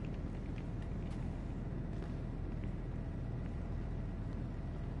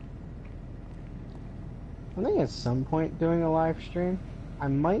 I think at some point doing a live stream, I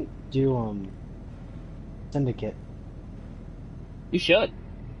might do Syndicate. You should.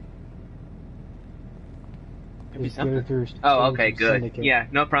 Could be something. Oh, okay, good. Syndicate. Yeah,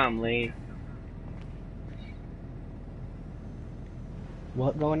 no problem, Lee.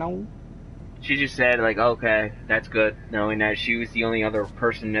 What going on? She just said, like, okay, that's good, knowing that she was the only other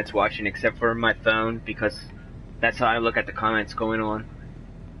person that's watching except for my phone, because that's how I look at the comments going on.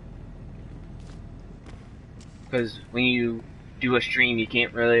 Because when you do a stream, you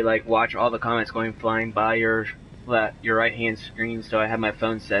can't really, like, watch all the comments going flying by your right-hand screen, so I have my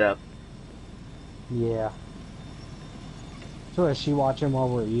phone set up. Yeah. So is she watching while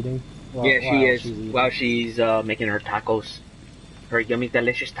we're eating? Yeah, she is, while she's making her tacos. Her yummy,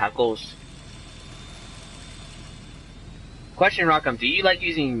 delicious tacos. Question, Rockham, do you like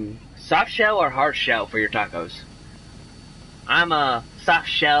using soft shell or hard shell for your tacos? I'm a soft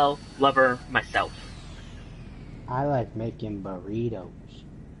shell lover myself. I like making burritos.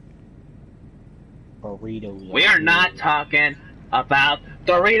 Burritos. We are not talking about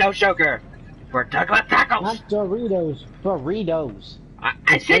Dorito sugar. We're talking about tacos. Not Doritos. Burritos.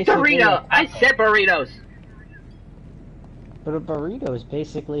 I said Dorito. I said burritos. But a burrito is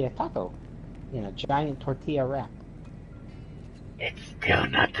basically a taco in a giant tortilla wrap. It's still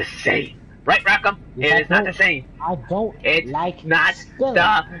not the same. Right, Rackham? Yes, It is not the same. I don't It's like not spilling.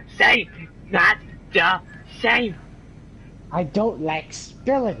 the same. Not the same. I don't like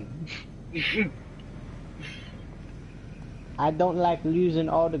spilling. I don't like losing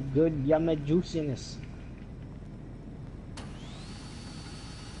all the good yummy juiciness.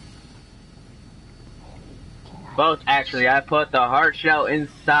 Both, actually. I put the hard shell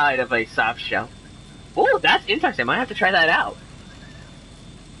inside of a soft shell. Ooh, that's interesting. Might have to try that out.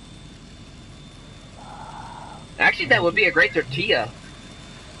 Actually, that would be a great tortilla.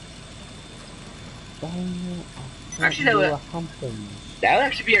 Actually, that would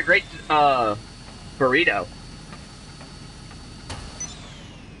actually be a great burrito.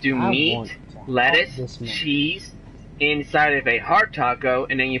 Do meat, lettuce, cheese inside of a hard taco,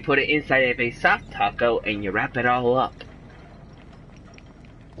 and then you put it inside of a soft taco, and you wrap it all up.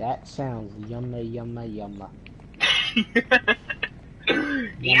 That sounds yummy, yummy, yummy.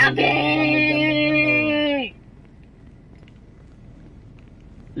 Yummy!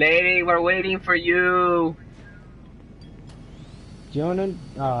 Lady, we're waiting for you. Do you wanna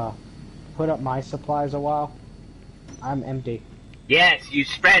put up my supplies a while? I'm empty. Yes, you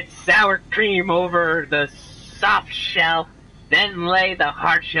spread sour cream over the soft shell, then lay the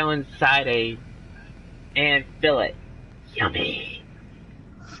hard shell inside and fill it. Yummy.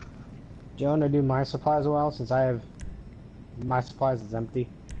 Do you wanna do my supplies a while since I have my supplies is empty?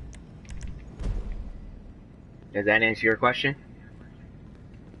 Does that answer your question?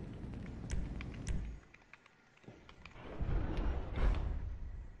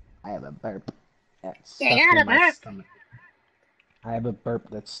 I have a burp that's stuck in my stomach. I have a burp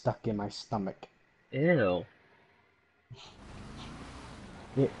that's stuck in my stomach. Ew.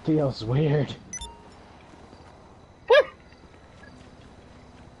 It feels weird. Woo!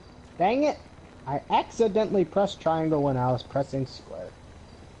 Dang it! I accidentally pressed triangle when I was pressing square.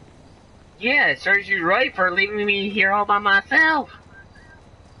 Yeah, it serves you right for leaving me here all by myself.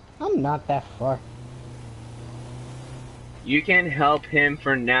 I'm not that far. You can help him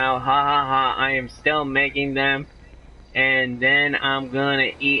for now. Ha ha ha. I am still making them. And then I'm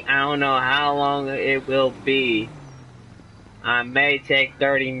gonna eat. I don't know how long it will be. I may take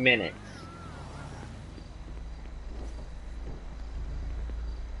 30 minutes.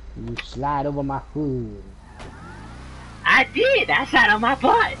 You slide over my food. I did! I sat on my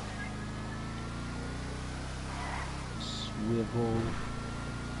butt! Swivel.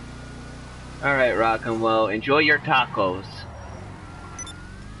 Alright, Rock'n'Roll, enjoy your tacos.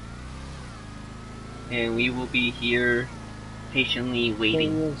 And we will be here patiently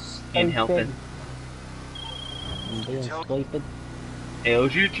waiting and helping.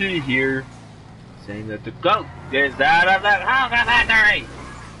 LGT here, saying that the goat is out of the Honda factory!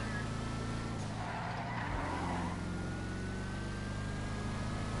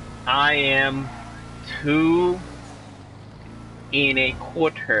 I am 2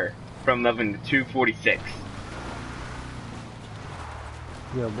 1/4 from leveling to 246.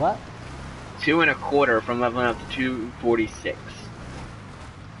 You're what? 2 1/4 from leveling up to 246.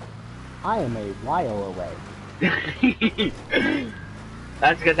 I am a while away.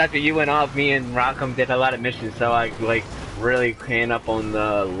 That's because after you went off, me and Rockham did a lot of missions, so I like really came up on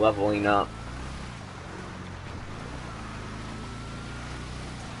the leveling up.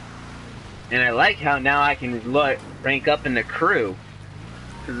 And I like how now I can rank up in the crew.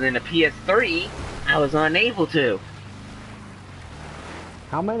 Because in the PS3, I was unable to.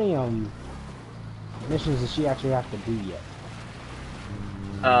 How many missions does she actually have to do yet?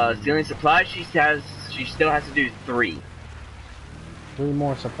 Stealing supplies, she still has to do 3. 3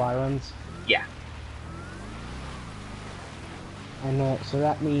 more supply runs? Yeah. And so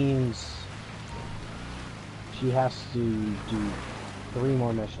that means she has to do 3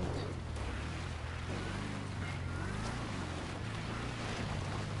 more missions.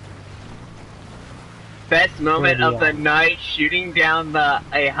 Best moment of the night, shooting down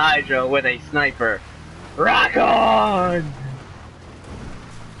a Hydra with a sniper. Rock on!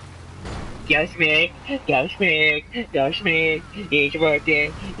 Go Smig, go Smig, go Smig, it's your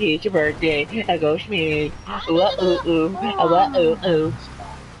birthday, it's your birthday, go Smig, ooh, ooh.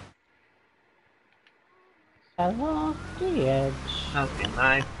 I love the edge. Okay,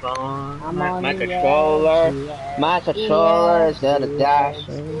 my phone, I'm my, on my the controller, edge, the edge, my the controller edge, is at a the dash. edge,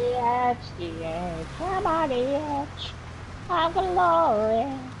 the edge, the edge. I'm on the edge of glory.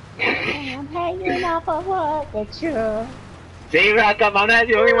 I'm hanging off of what the truth. See, Rockham, I'm not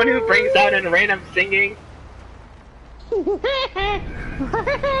the only one who brings out in random singing.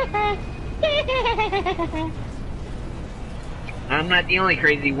 I'm not the only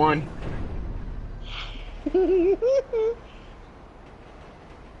crazy one.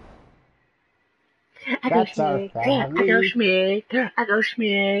 I go That's our Smig, I go family. Smig, I go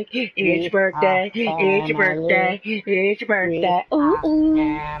Smig. It's your We are birthday, it's your family. birthday, it's your We birthday. Ooh, are ooh.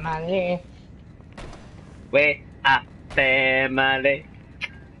 family. We are family.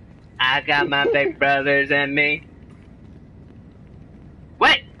 I got my big brothers and me.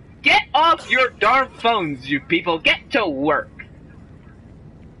 Wait! Get off your darn phones, you people! Get to work!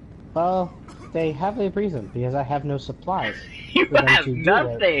 Well, they have a reason, because I have no supplies You for them have to do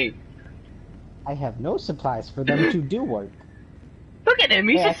work. nothing! I have no supplies for them to do work. Look at him,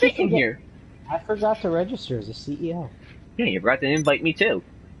 he's Hey, I just keep sitting forget. here. I forgot to register as a CEO. Yeah, you forgot to invite me too.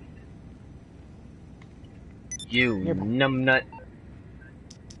 You Here, bud. numbnut.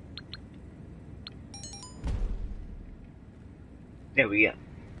 There we go.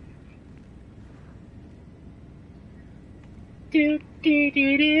 Do, do,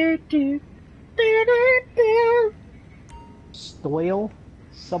 do, do, do. Do, do, do. Stoil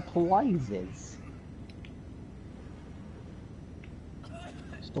supplies.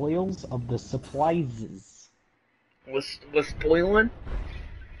 Stoils of the supplies. Was spoiling?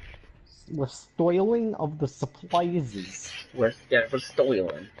 We're stoiling of the supplies. Was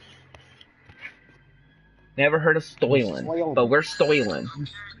stoiling. Never heard of You stoiling, soiled but it. we're stoiling.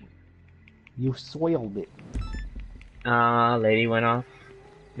 You soiled it. Lady went off.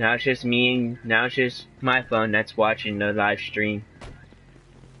 Now it's just me and now it's just my phone that's watching the live stream.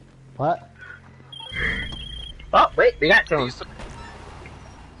 What? Oh, wait, we got someone.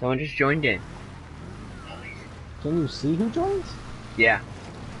 Someone just joined in. Can you see who joins? Yeah.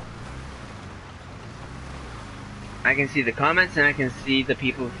 I can see the comments and I can see the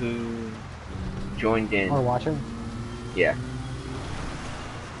people who joined in. Or watching? Yeah.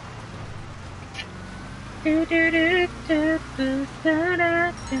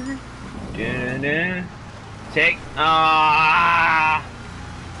 Take. Ah.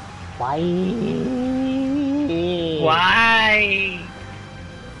 Why? Why?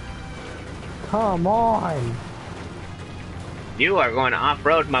 Come on! You are going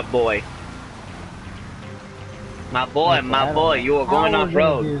off-road, my boy. My boy, Okay, my boy, you are going how we're gonna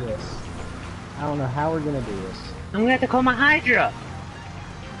off-road. do this. I don't know how we're gonna do this. I'm gonna have to call my Hydra.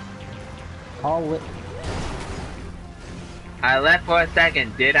 Call it. I left for a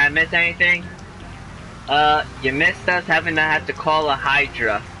second. Did I miss anything? You missed us having to have to call a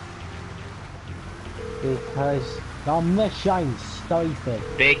Hydra. Because the mission started.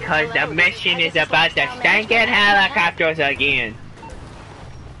 Because the mission is about the stinking helicopters again.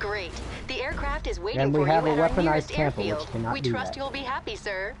 Great. The aircraft is waiting And we for have you a at our weaponized nearest Tampa, which airfield. cannot We do trust that. you'll be happy,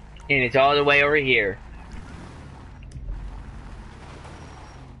 sir. And it's all the way over here.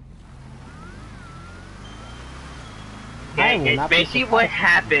 I will Yeah, not be basically what surprised.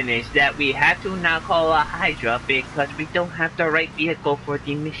 happened is that we have to now call a Hydra because we don't have the right vehicle for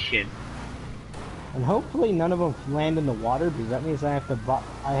the mission. And hopefully none of them land in the water, because that means I have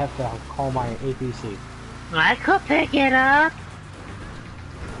to call my APC. I could pick it up.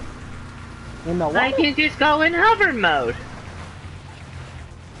 In the water? I can just go in hover mode.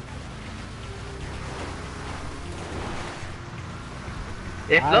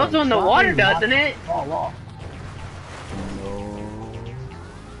 It floats on the water, doesn't it? Fall off. No.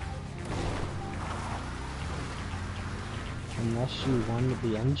 Unless you wanted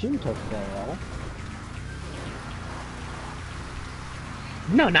the engine to fail.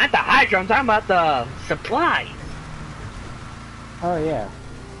 No, not the Hydra. I'm talking about the supplies. Oh yeah.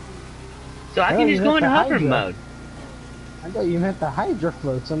 So I Oh, can you just go meant in the hover Hydra. mode. I thought you meant the Hydra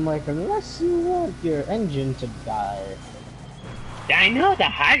floats. I'm like, unless you want your engine to die. I know the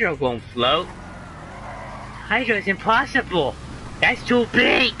Hydra won't float. Hydra is impossible. That's too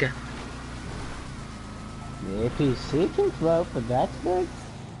big. The APC can float, but that's big.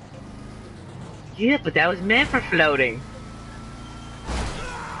 Yeah, but that was meant for floating.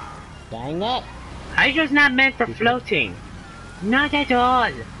 Dang it. Hydra's not meant for floating. Not at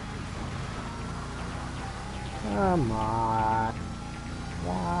all. Come on.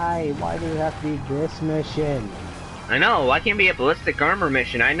 Why? Why do it have to be this mission? I know, why can't it be a ballistic armor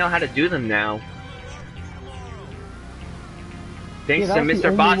mission? I know how to do them now. Thanks Yeah, to that was the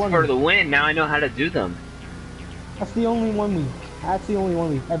Mr. only Boss one. for the win, now I know how to do them. That's the only one we That's the only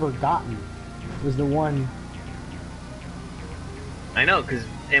one we've ever gotten. Was the one. I know,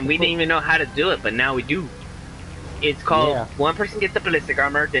 and we didn't even know how to do it, but now we do. It's called, one person gets the ballistic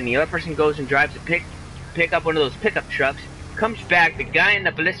armor, then the other person goes and drives to pick up one of those pickup trucks, comes back, the guy in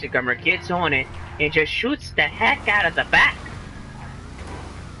the ballistic armor gets on it, and just shoots the heck out of the back.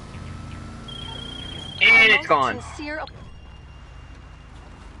 And it's gone.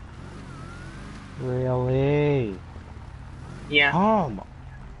 Really? Yeah.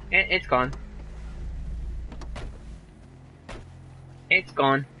 It's gone. It's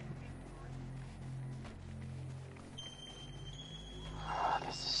gone. Oh,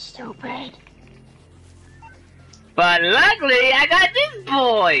 this is stupid. But luckily, I got this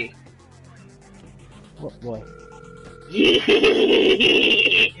boy. What boy?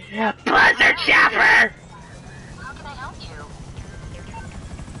 Buzzard Chopper! How can I help you?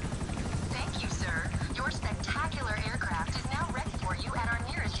 Thank you, sir. Your spectacular aircraft is now ready for you at our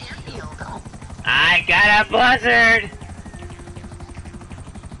nearest airfield. I got a buzzard!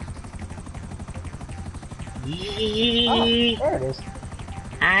 Oh, there it is.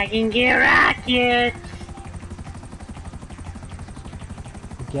 I can get rockets!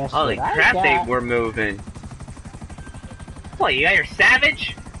 Guess Holy what crap, I they got? were moving. What, you got your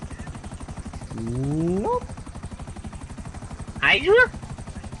Savage? Nope. Hydra?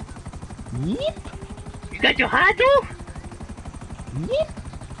 Yep. You got your Hydra? Yep.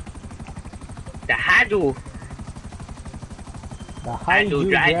 The Hydra. The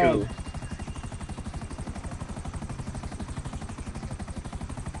Hydra.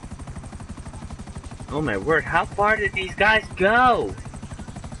 Oh my word, how far did these guys go?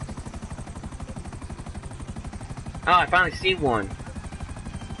 Oh, I finally see one.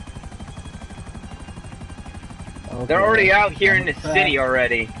 Okay. They're already out here in the city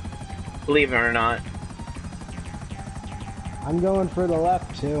already. Believe it or not. I'm going for the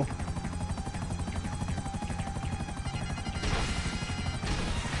left too.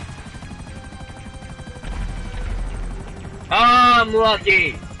 Oh, I'm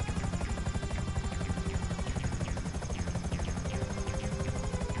lucky!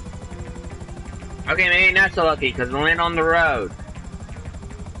 Okay, maybe not so lucky, because I landed on the road.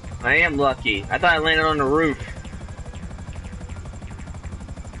 I am lucky. I thought I landed on the roof.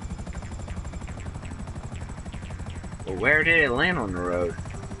 Well, where did it land on the road?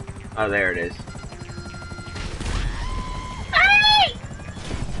 Oh, there it is.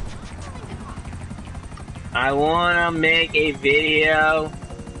 I wanna make a video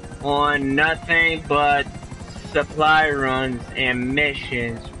on nothing but supply runs and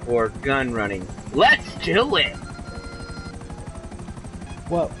missions for gun running. Let's do it!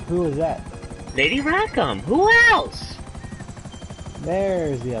 What? Who is that? Lady Rackham, who else?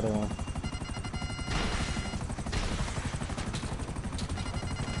 There's the other one.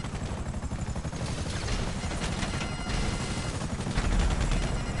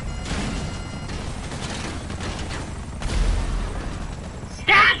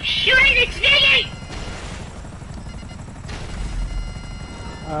 Stop shooting, it's Smiggy!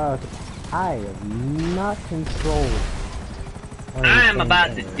 I have not controlled. I'm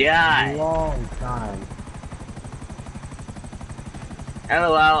about to die. A long time.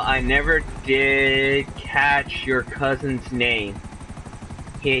 LOL, I never did catch your cousin's name.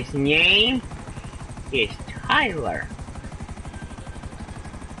 His name is Tyler.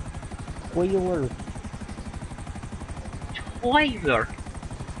 Wheeler. Tyler.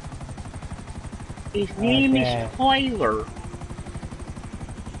 His name is Tyler.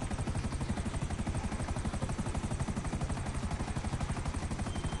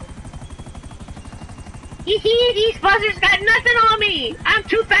 These buzzers got nothing on me! I'm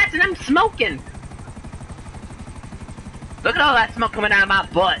too fast and I'm smoking! Look at all that smoke coming out of my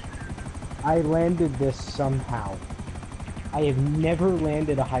butt! I landed this somehow. I have never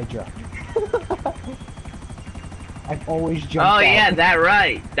landed a Hydra. I've always jumped out. Oh yeah,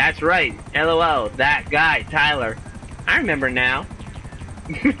 that's right. LOL, that guy, Tyler. I remember now.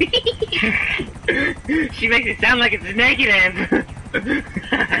 She makes it sound like it's negative.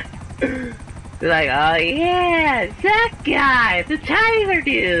 They're like, oh yeah, it's that guy, the Tyler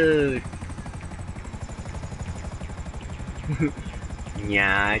dude.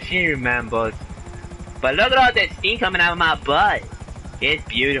 Yeah, she remembers. But look at all that steam coming out of my butt. It's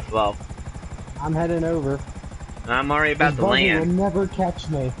beautiful. I'm heading over. I'm already about to land. You'll never catch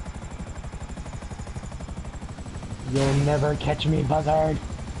me. You'll never catch me, buzzard.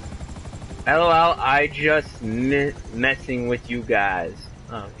 LOL, I just messing with you guys.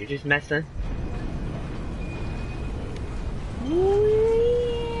 Oh, you're just messing?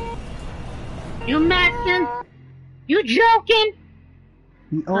 You messing? You joking?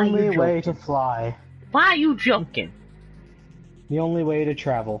 The Why you only way joking? to fly. Why are you joking? The only way to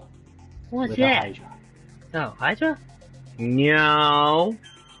travel. What's with that? a Hydra. Oh, Hydra? No.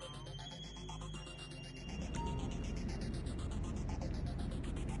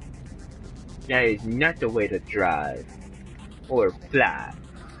 That is not the way to drive. Or fly.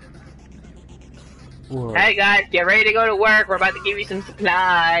 Or Hey guys, get ready to go to work. We're about to give you some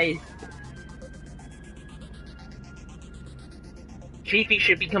supplies. Chiefy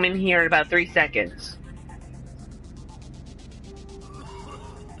should be coming here in about 3 seconds.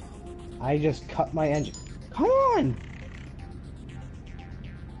 I just cut my engine. Come on!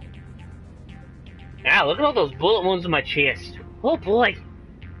 Ah, look at all those bullet wounds in my chest. Oh boy.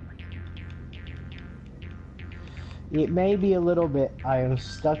 It may be a little bit. I am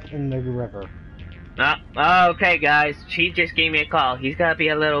stuck in the river. Okay guys, Chief just gave me a call. He's gotta be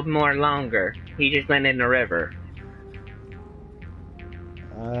a little more longer. He just went in the river.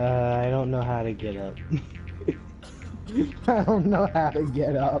 I don't know how to get up. I don't know how to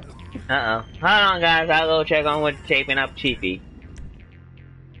get up. Uh-oh. Hold on guys, I'll go check on what's shaping up Chiefy.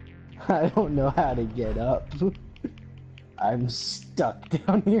 I don't know how to get up. I'm stuck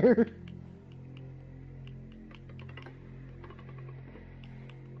down here.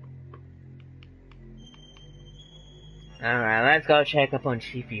 Alright, let's go check up on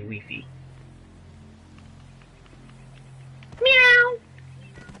Chiefy Weefy. Meow!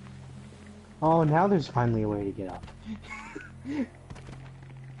 Oh, now there's finally a way to get up.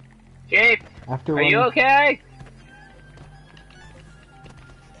 Chief! After Are you okay?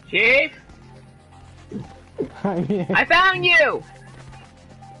 Chief? I found you!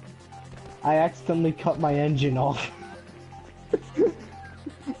 I accidentally cut my engine off.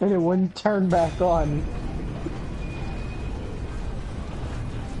 And it wouldn't turn back on.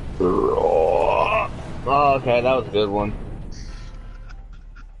 Oh, okay, that was a good one.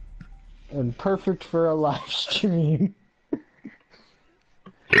 And perfect for a live stream.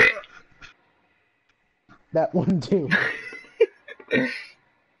 That one too.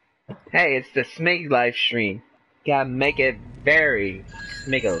 Hey, it's the Smig live stream. Gotta make it very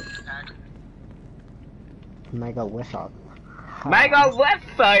Smiggle. Mega whistle. Mega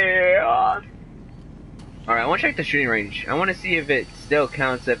website! Alright, I wanna check the shooting range. I wanna see if it still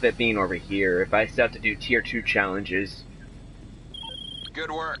counts of it being over here, if I still have to do tier 2 challenges. Good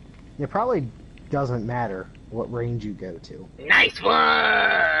work. It probably doesn't matter what range you go to. Nice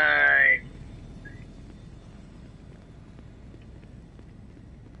one!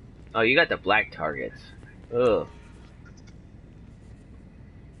 Oh, you got the black targets. Ugh.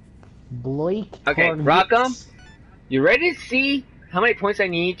 Blake. Okay, targets. Rockham, you ready to see how many points I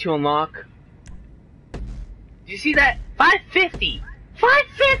need to unlock? Do you see that? 550!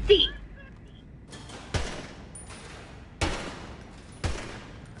 550!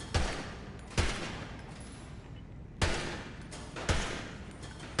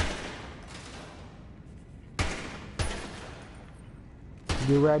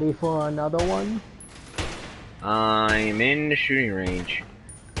 You ready for another one? I'm in the shooting range.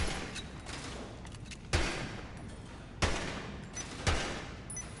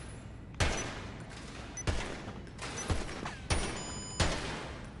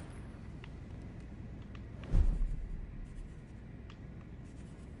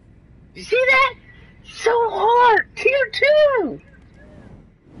 You see that? So hard! Tier 2!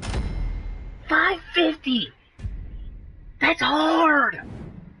 550! That's hard!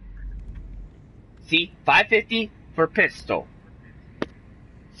 See? 550 for pistol.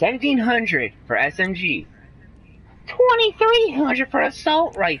 1700 for SMG. 2300 for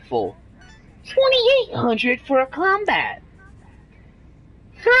assault rifle. 2800 for a combat.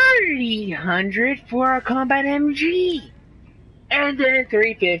 3000 for a combat MG. And then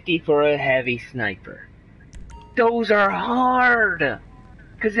 350 for a heavy sniper. Those are hard!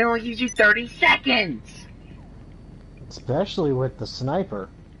 Because it only gives you 30 seconds! Especially with the sniper.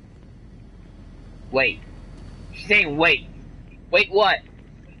 Wait. She's saying wait. Wait what?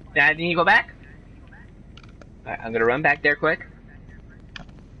 Now, need you go back? Alright, I'm gonna run back there quick.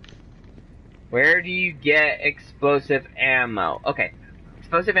 Where do you get explosive ammo? Okay.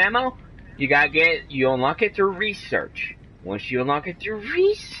 Explosive ammo, you unlock it through research. Once you unlock it through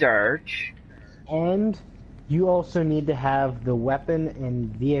research... And you also need to have the weapon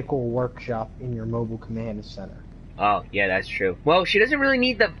and vehicle workshop in your mobile command center. Oh, yeah, that's true. Well, she doesn't really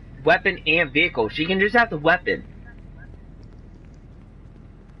need the weapon and vehicle. She can just have the weapon.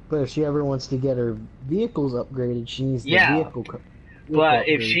 But if she ever wants to get her vehicles upgraded, she needs the vehicle. But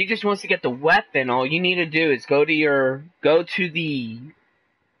if she just wants to get the weapon, all you need to do is go to the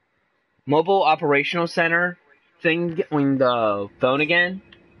mobile operational center thing on the phone again,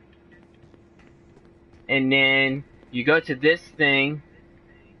 and then you go to this thing,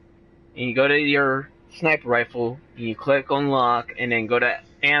 and you go to your sniper rifle, and you click on lock, and then go to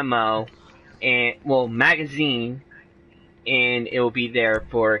ammo, and, well, magazine, and it will be there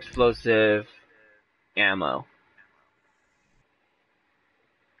for explosive ammo.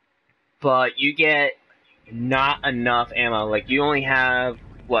 But you get not enough ammo. Like, you only have,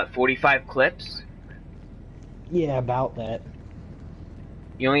 what, 45 clips? Yeah, about that.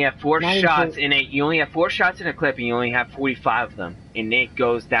 You only have four Not shots even... in it. You only have 4 shots in a clip, and you only have 45 of them, and it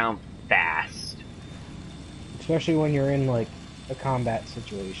goes down fast. Especially when you're in, like, a combat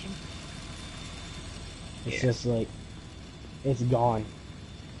situation. It's just like, it's gone.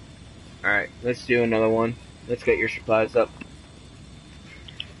 Alright, let's do another one. Let's get your supplies up.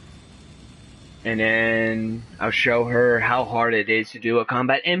 And then I'll show her how hard it is to do a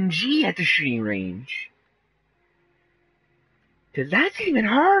combat MG at the shooting range. 'Cause that's even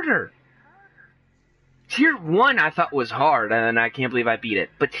harder. Tier 1 I thought was hard, and I can't believe I beat it.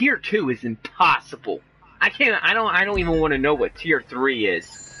 But Tier 2 is impossible. I don't even want to know what Tier 3 is.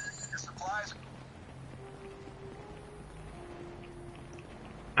 Your supplies.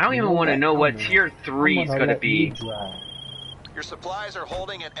 I don't even want to know what Tier 3 is going to be. Your supplies are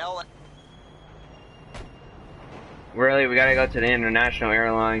holding at L. Really, we gotta go to the international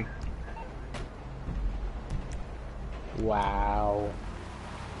airline. Wow.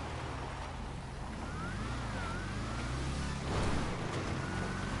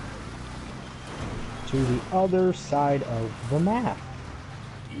 To the other side of the map.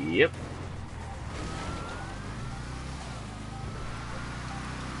 Yep.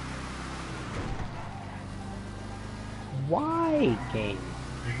 Why, game?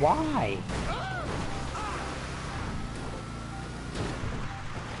 Why?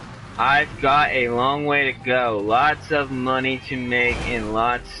 I've got a long way to go. Lots of money to make and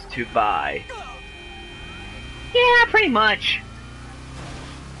lots to buy. Yeah, pretty much.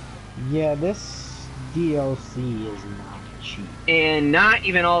 Yeah, this DLC is not cheap. And not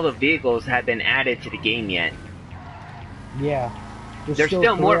even all the vehicles have been added to the game yet. Yeah. There's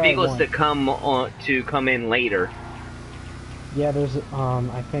still more vehicles to come in later. Yeah, there's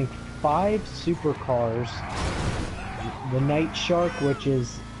I think 5 supercars. The Night Shark, which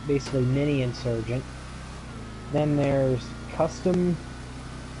is basically mini Insurgent. Then there's custom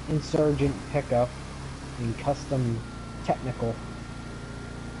Insurgent pickup and custom technical.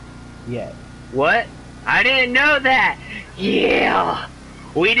 Yeah. What? I didn't know that! Yeah!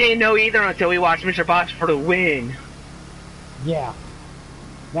 We didn't know either until we watched Mr. Box for the win. Yeah.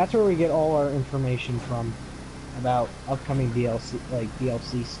 That's where we get all our information from about upcoming DLC, like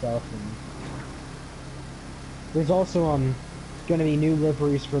DLC stuff, and there's also going to be new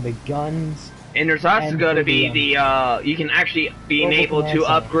liveries for the guns. And there's also going to be you can actually be able to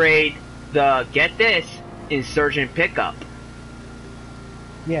upgrade the, get this, Insurgent pickup.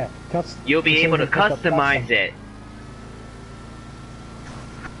 Yeah, you'll be able to customize it.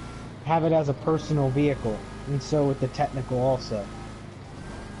 Have it as a personal vehicle, and so with the technical also.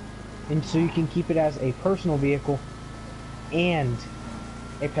 And so you can keep it as a personal vehicle and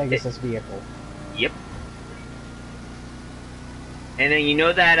a Pegasus vehicle. Yep. And then you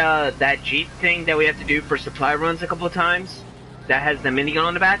know that that Jeep thing that we have to do for supply runs a couple of times? That has the minigun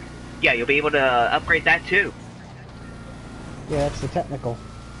on the back? Yeah, you'll be able to upgrade that too. Yeah, that's the technical.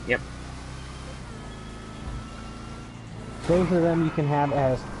 Yep. Both of them you can have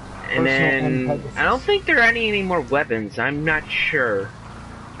as and then I don't think there are any more weapons. I'm not sure.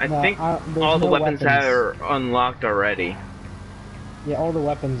 I think all the weapons are unlocked already. Yeah, all the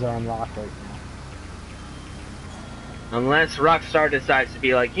weapons are unlocked right now. Unless Rockstar decides to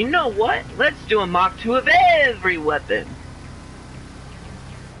be like, you know what? Let's do a Mach 2 of every weapon.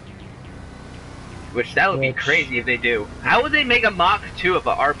 Which that would be crazy if they do. How would they make a Mach 2 of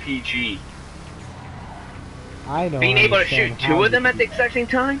an RPG? I don't Being able to shoot 2 of them at the exact same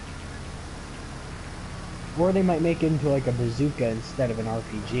time? Or they might make it into like a bazooka instead of an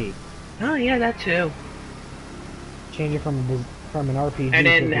RPG. Oh yeah, that too. Change it from an RPG. And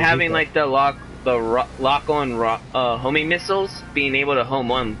then having like the lock-on homing missiles, being able to home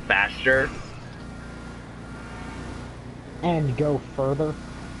one faster. And go further.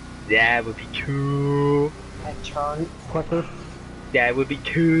 That would be cool. And turn quicker. That would be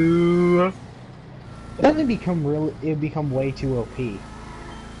cool. It doesn't become really. It would become way too OP,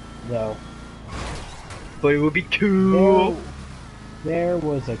 though. But it would be cool. There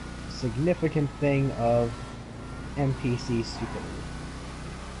was a significant thing of NPC stupidity.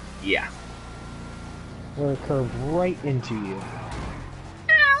 Yeah. Where it curved right into you.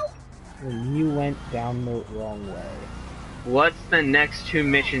 Ow! And you went down the wrong way. What's the next 2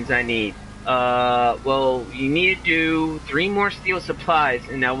 missions I need? Well, you need to do 3 more steel supplies,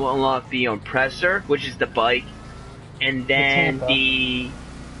 and that will unlock the oppressor, which is the bike, and then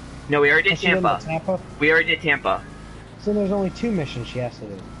No, we already did Tampa. We already did Tampa. So there's only 2 missions she has to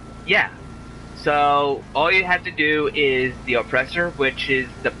do. Yeah. So all you have to do is the oppressor, which is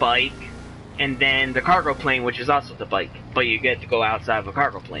the bike, and then the cargo plane, which is also the bike. But you get to go outside of a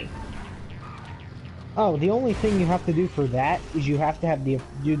cargo plane. Oh, the only thing you have to do for that is you have to have do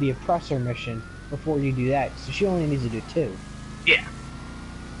the oppressor mission before you do that. So she only needs to do 2. Yeah.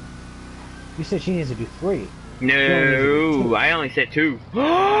 You said she needs to do 3. No, I only said 2.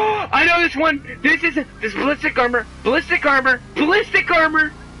 I know this one. This ballistic armor. Ballistic armor. Ballistic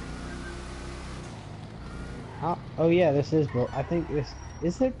armor. Oh yeah, this is. I think this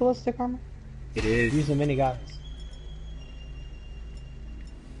is it. Ballistic armor. It is. Use the miniguns.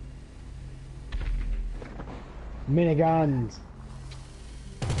 Miniguns.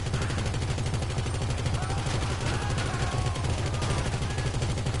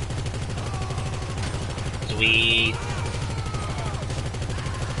 Sweet.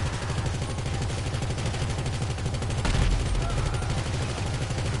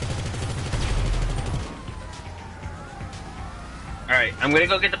 Alright, I'm gonna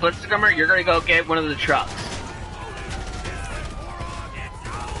go get the ballistic armor, you're gonna go get one of the trucks.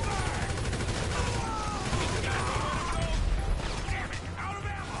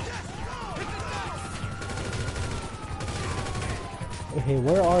 Okay,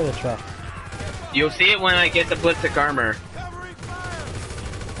 where are the trucks? You'll see it when I get the ballistic armor.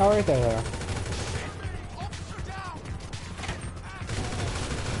 Oh, right there.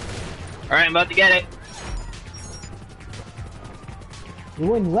 Alright, I'm about to get it. You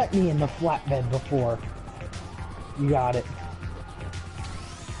wouldn't let me in the flatbed before. You got it.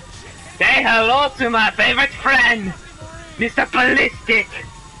 Say hello to my favorite friend, Mr. Ballistic.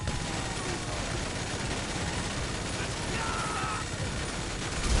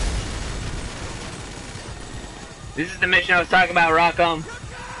 This is the mission I was talking about, Rockham.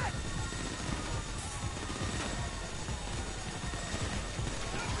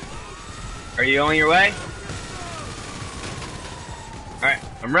 Are you on your way? Alright,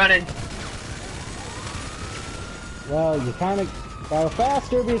 I'm running. Well, you kind of go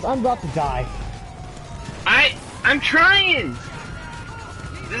faster because I'm about to die. I'm trying!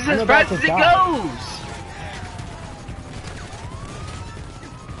 This is as fast as it goes!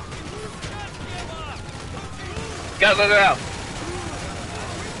 Go, go, go!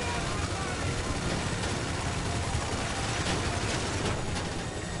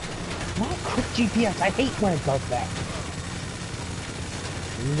 Not quick GPS, I hate when it does that.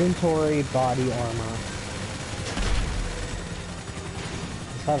 Inventory, body armor.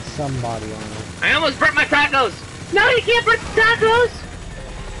 Let's have some body armor. I almost burnt my tacos! No, you can't burn the tacos!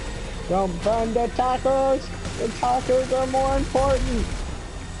 Don't burn the tacos! The tacos are more important!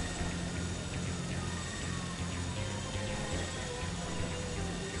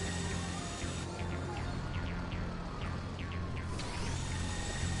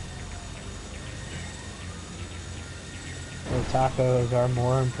 The tacos are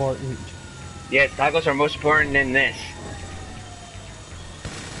more important. Yes, tacos are most important than this.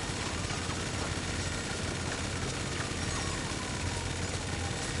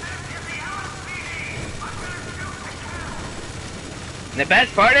 And the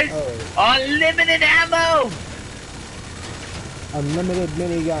best part is, unlimited ammo! Unlimited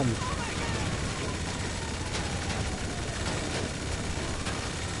minigun.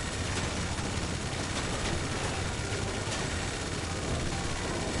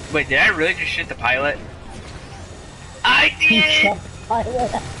 Wait, did I really just shoot the pilot? I did!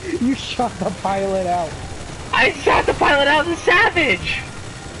 You shot the pilot out. I shot the pilot out as a savage!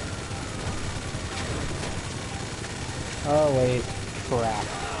 Oh wait, crap.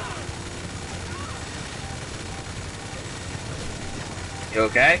 You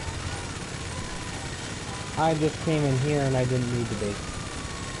okay? I just came in here and I didn't need to be.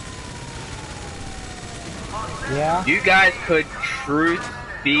 Yeah? You guys could truth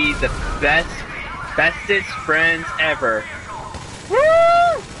be the bestest friends ever.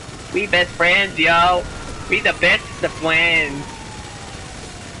 Woo! We best friends, yo. We the bestest of friends.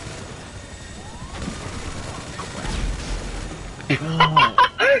 No,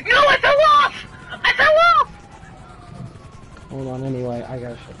 I fell off! I fell off! Hold on, anyway, I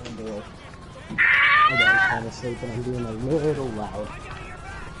gotta shut my door. I gotta fall asleep and I'm being a little loud.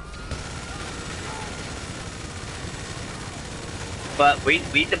 But we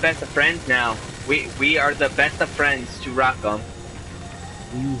the best of friends now. We are the best of friends to Rockham.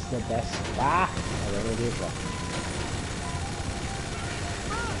 He's the best. Ah! I ran into a truck.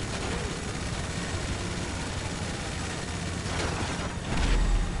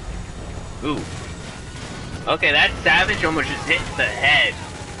 Ooh. Okay, that savage almost just hit the head.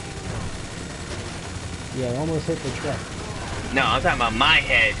 Yeah, it almost hit the truck. No, I'm talking about my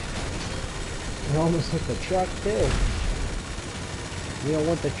head. It almost hit the truck, too. You don't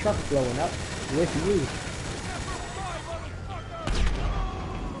want the truck blowing up with you.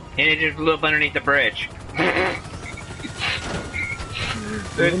 And it just blew up underneath the bridge.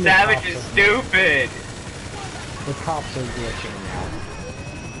 The savage is stupid. The cops are glitching now.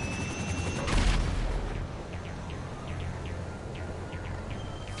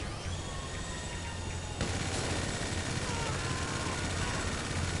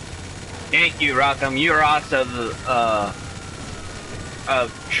 Thank you, Rockham. You're also the, a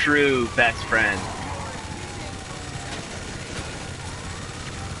true best friend.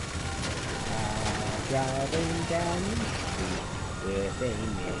 Driving down the street with a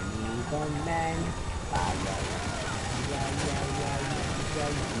minigun man.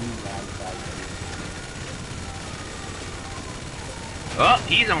 Oh,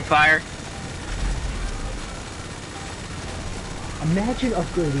 he's on fire. Imagine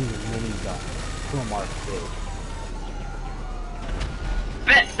upgrading the minigun to a Mark II.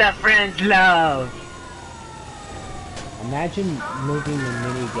 Best of friends love. Imagine making the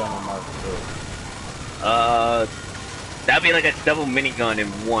minigun a Mark II. That'd be like a double minigun in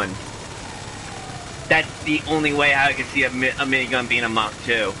one. That's the only way I could see a minigun being a Mach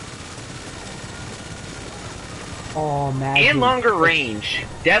 2. Oh, imagine. And longer range.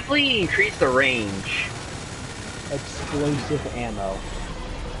 Definitely increase the range. Explosive ammo.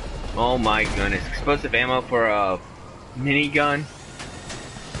 Oh my goodness. Explosive ammo for a minigun?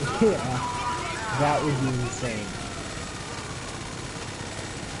 Yeah. That would be insane.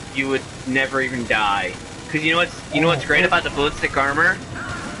 You would never even die. Cause you know what's great about the ballistic armor?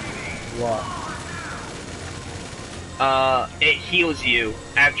 What? It heals you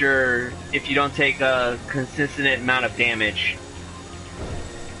after if you don't take a consistent amount of damage.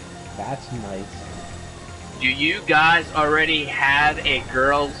 That's nice. Do you guys already have a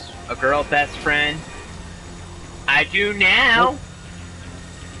girl best friend? I do now.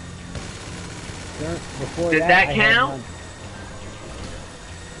 Before Does that count?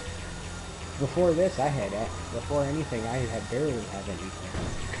 Before this, I had it. Before anything, I had barely have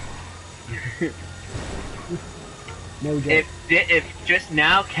anything. No joke. If just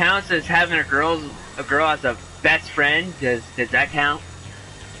now counts as having a girl as a best friend, does that count?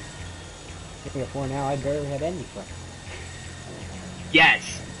 Before now, I barely had any friends. Yes.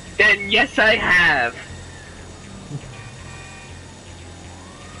 Then yes, I have.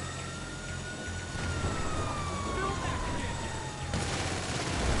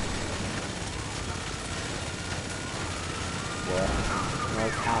 No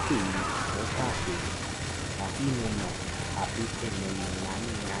coffee. No coffee. Coffee no. Coffee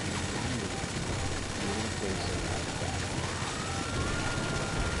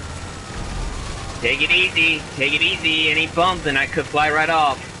Take it easy. Take it easy. Any bumps and I could fly right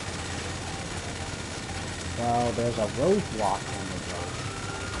off. Well, there's a roadblock on the road.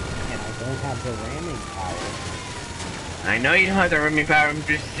 And I don't have the ramming power. I know you don't have the ramming power. I'm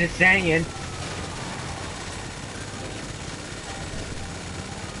just saying.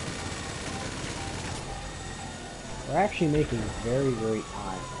 We're actually making very great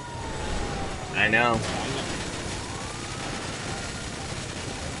time. I know.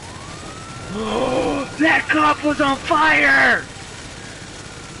 That cop was on fire!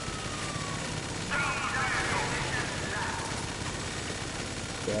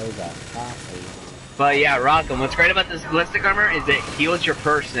 There's a coffee. But yeah, Rockham, what's great about this ballistic armor is it heals your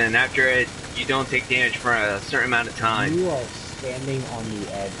person after you don't take damage for a certain amount of time. You are standing on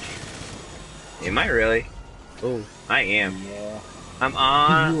the edge. Am I really? Oh, I am. Yeah. I'm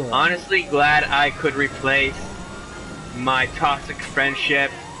honestly glad I could replace my toxic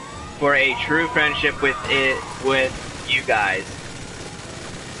friendship for a true friendship with you guys.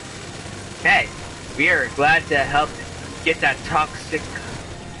 Hey, we are glad to help get that toxic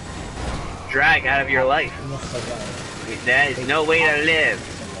drag out of your life. That is no way to live.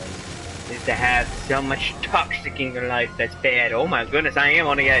 Is to have so much toxic in your life that's bad. Oh my goodness, I am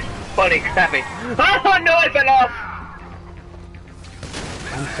on the edge. Holy crappy. Oh no, I fell off!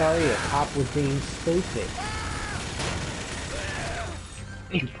 I'm sorry, a cop was being stupid.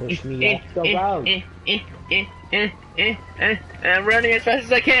 You pushed me off the road. I'm running as fast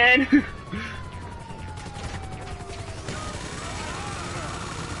as I can.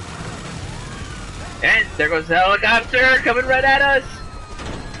 And there goes the helicopter coming right at us.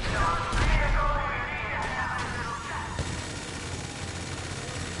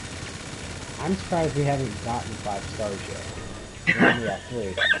 I'm surprised we haven't gotten 5 stars yet. We're only at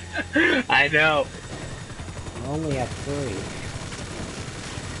 3. I know. We're only at 3.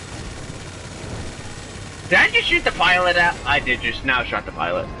 Did I just shoot the pilot out? I did just now shot the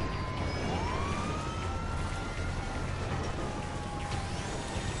pilot.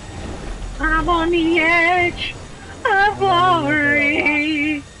 I'm on the edge of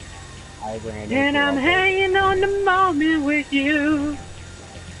glory, and I'm hanging on the moment with you.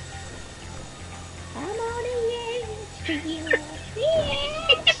 I'm on the edge to you.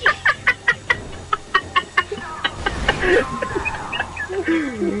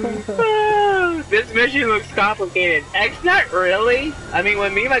 This mission looks complicated. X, not really. I mean,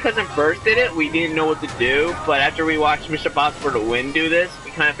 when me and my cousin first did it, we didn't know what to do. But after we watched Mr. Impossible to Win do this,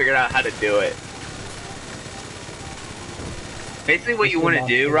 we kind of figured out how to do it. Basically, what you want to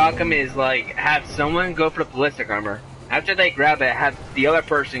do, Rockham, is like have someone go for the ballistic armor. After they grab it, have the other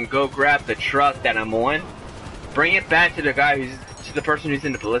person go grab the truck that I'm on, bring it back to the guy to the person who's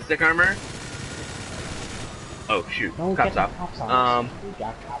in the ballistic armor. Oh shoot! Cops off.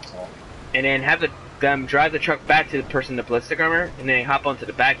 And then have them drive the truck back to the person in the ballistic armor, and then hop onto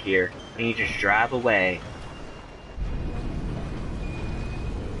the back here, and you just drive away.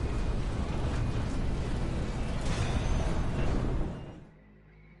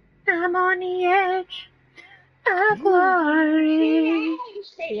 I'm on the edge of glory,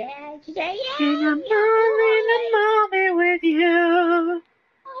 and I'm loving the moment with you.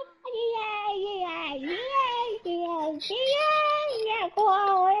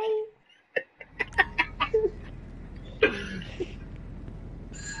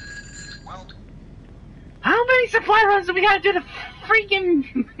 How many supply runs do we gotta do to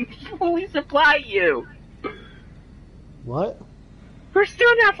freaking fully supply you? What? We're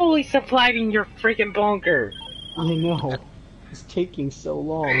still not fully supplied in your freaking bunker. I know. It's taking so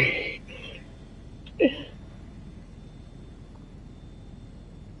long.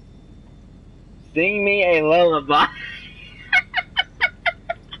 Sing me a lullaby.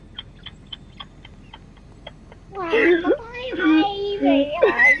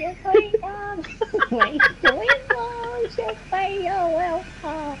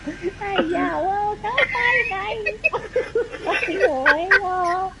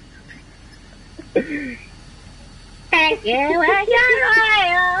 Thank you,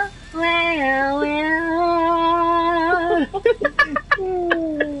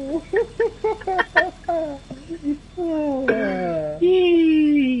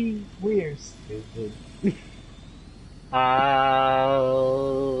 We're stupid. Oh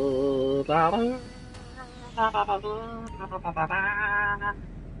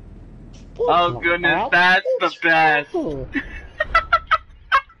goodness, that's the best.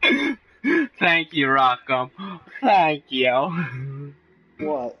 Thank you, Rockham. Thank you.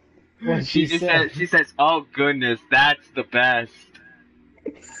 What? What she just said? She says, "Oh goodness, that's the best."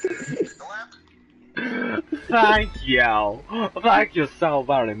 Thank you. Thank you so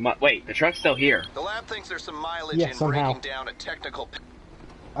very much. Wait, the truck's still here. The lab thinks there's some mileage Yeah, in somehow. breaking down a technical...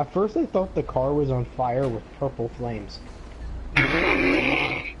 At first I thought the car was on fire with purple flames. The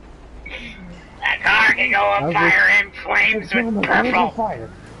car can go on fire in flames with purple. Fire.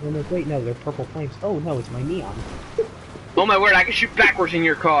 And like, wait, no, they're purple flames. Oh no, it's my neon. Oh my word, I can shoot backwards in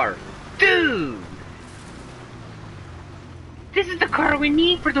your car. Dude! This is the car we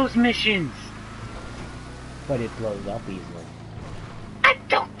need for those missions. But it blows up easily. I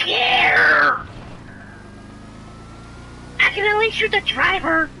don't care! I can at least shoot the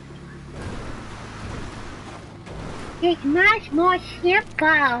driver. It's much more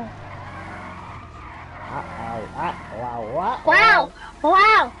simple. Wow,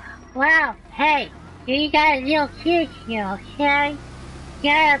 wow, wow. Hey, you got a little kid here, okay?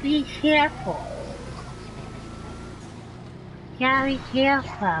 Gotta be careful. Gotta be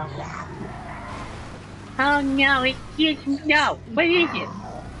careful. Oh no, it's Gizmo. What is it?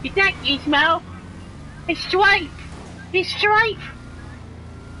 It's not Gizmo. It's Stripe. It's Stripe.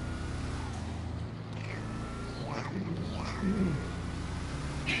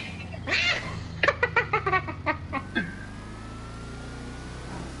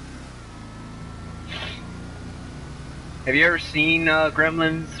 Have you ever seen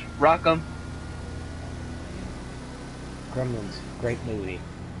Gremlins, Rockham? Gremlins, great movie.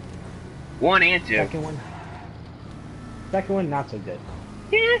 1 and 2. Second one, not so good.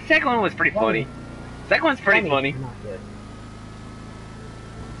 Yeah, second one was pretty funny. Second one's pretty funny. Not good.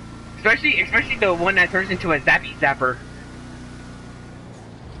 Especially the one that turns into a zappy zapper.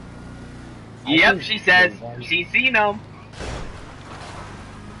 Yep, she says. She's seen them.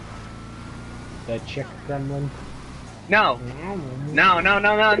 The chick gremlin. No. No, no,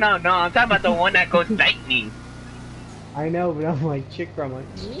 no, no, no, no. I'm talking about the one that goes lightning. I know, but I'm like Chikra. I'm like,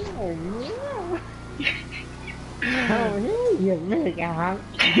 meow, meow. Oh, hey, you big hunk.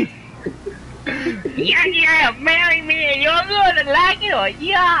 Yeah, yeah, marry me and you're gonna like it or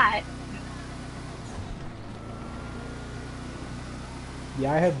yeah.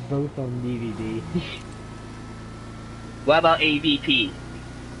 Yeah, I have both on DVD. What about AVP?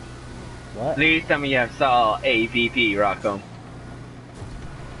 What? Please tell me you have saw AVP, Rocco.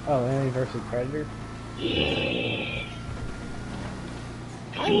 Oh, Alien vs. Predator? Yes.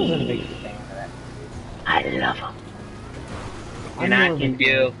 I wasn't a big fan of that movie. I love him. I'm And I more of a can fan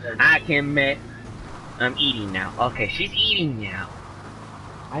do, of Predator. I can admit, I'm eating now. Okay, she's eating now.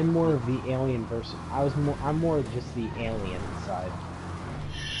 I'm more of the Alien versus. I'm more just the Alien side.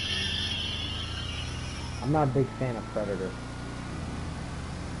 I'm not a big fan of Predator.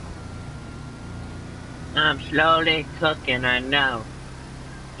 I'm slowly cooking, I know.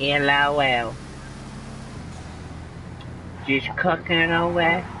 LOL. Just cooking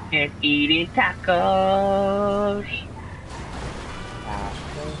away and eating tacos.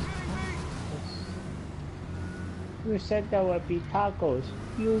 You said there would be tacos.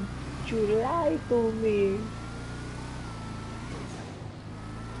 You lied to me.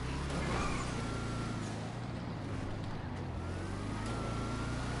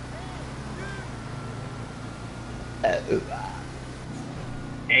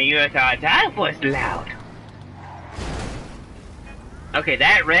 And you thought that was loud. Okay,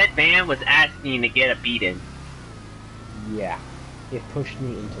 that red van was asking to get a beating. Yeah, it pushed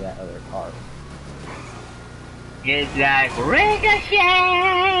me into that other car. It's like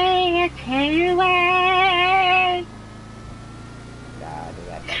ricochet, take it away.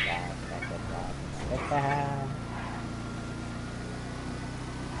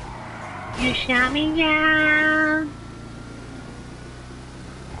 You shot me down.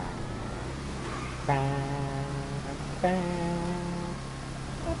 Bam!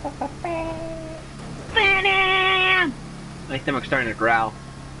 My stomach's starting to growl.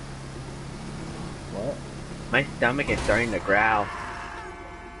 What? My stomach is starting to growl.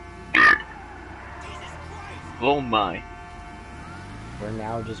 Oh my. We're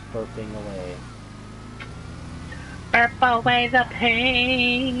now just burping away. Burp away the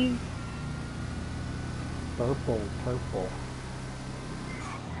pain. Purple.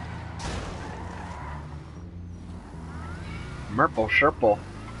 Merple Sherple.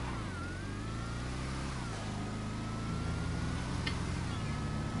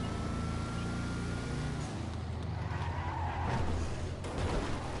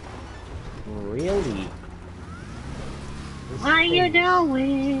 Really? What are you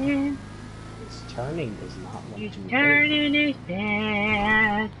doing? This turning does not want It's to turning his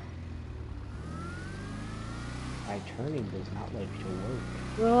head. My turning does not like to work.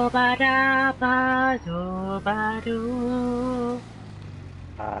 Do-ba-da-ba-do-ba-do.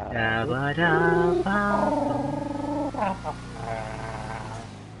 Da-ba-da-ba.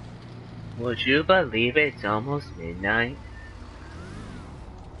 Would you believe it's almost midnight?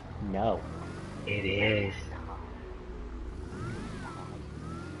 No. It is.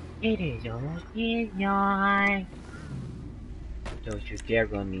 It is almost midnight. Don't you dare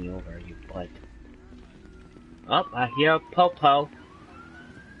run me over, you butt. Oh, I hear a po-po.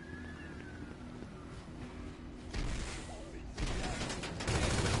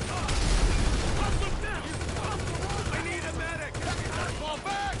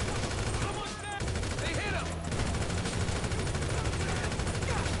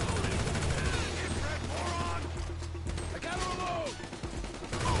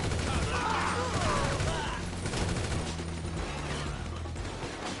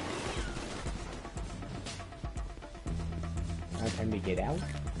 Now time to get out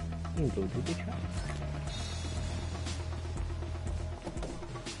and go to the truck.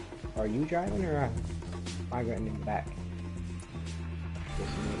 Are you driving or am I getting in the back? Guess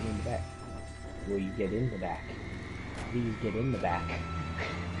I'm getting in the back. Will you get in the back? Please get in the back.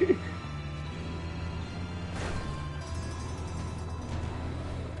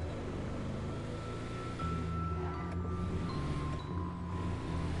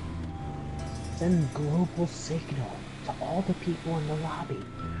 Send global signal to all the people in the lobby.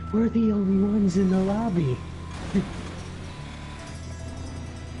 We're the only ones in the lobby.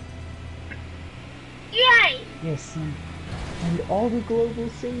 Yay! Yes, and all the global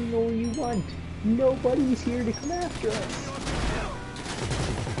signal you want. Nobody's here to come after us.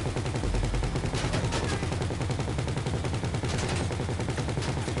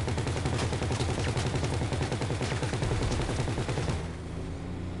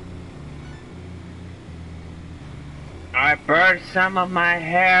 I burned some of my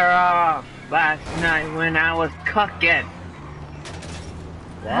hair off last night when I was cooking.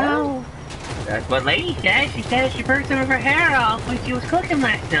 Oh. That's what lady said. She said she burned some of her hair off when she was cooking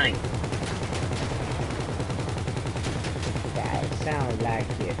last night. That sounds like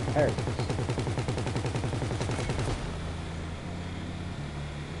it hurts.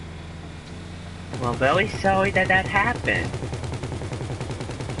 Well, very sorry that happened.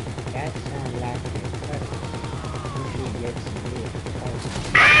 That sounds like it hurts. You should get some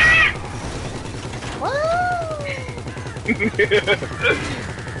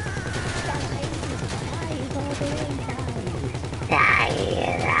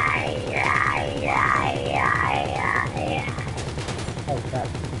Oh crap.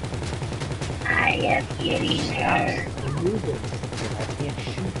 I am getting hurt. Move it. I can't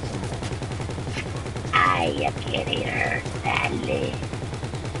shoot somebody. I am getting hurt badly.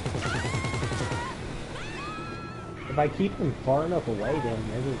 If I keep them far enough away, they'll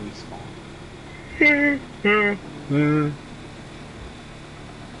never respawn.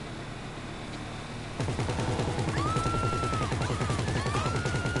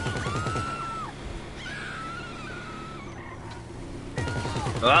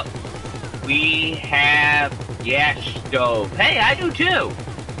 Well, we have gas stove. Hey, I do too.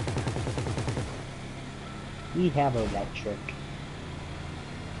 We have electric.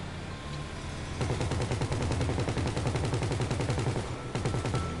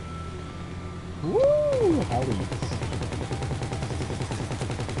 Woo! Hellies.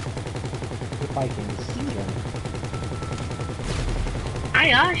 If I can see them.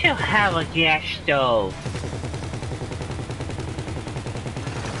 I also have a gas stove.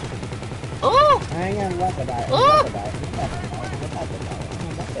 Oh! Hang on, what about it? Oh! What about it? What about it?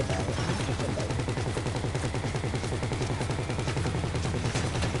 What about it?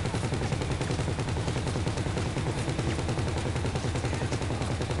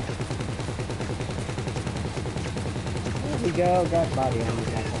 There we go, got body on the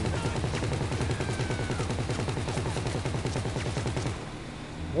neck.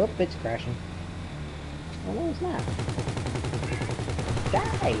 Whoop, it's crashing. Oh no, it's not.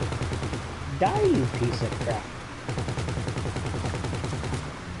 Die! Die, you piece of crap.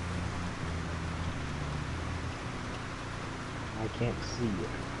 I can't see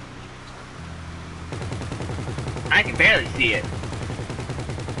it. I can barely see it.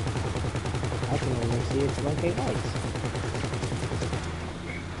 I can only see its blinking lights.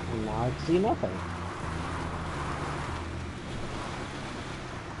 And now I can see nothing.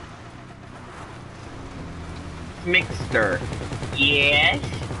 Mixter. Yes?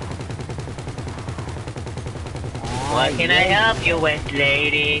 What can I help you with,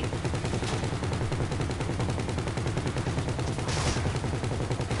 lady?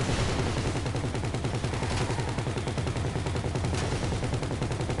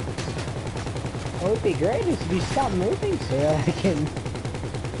 What would be great is if you stop moving so I can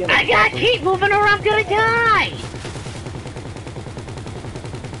get I gotta keep moving or I'm gonna die!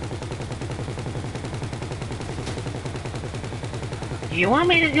 You want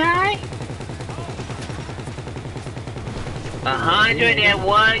me to die?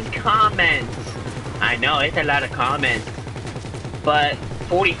 101 comments. I know, it's a lot of comments. But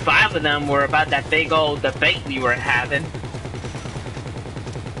 45 of them were about that big old debate we were having.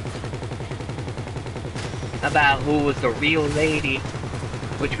 About who was the real lady.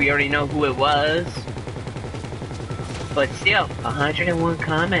 Which we already know who it was. But still, 101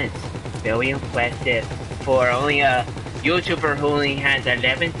 comments. Very impressive. For only a YouTuber who only has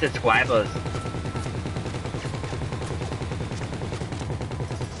 11 subscribers.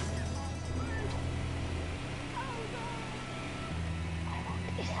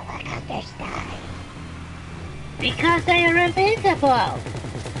 Because they are invincible!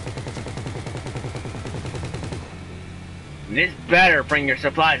 This better bring your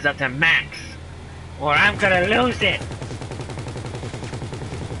supplies up to max, or I'm gonna lose it.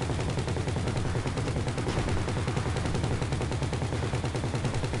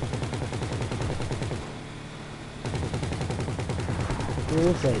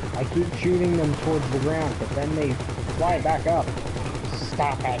 Seriously, I keep shooting them towards the ground, but then they fly back up.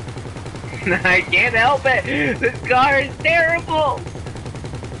 Stop it. I can't help it. This car is terrible.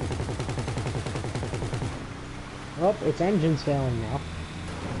 Oh, its engine's failing now.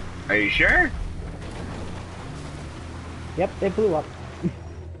 Are you sure? Yep, it blew up.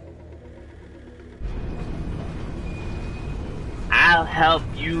 I'll help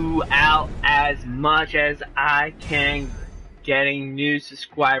you out as much as I can getting new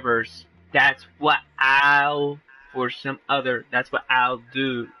subscribers. That's what I'll for some other, that's what I'll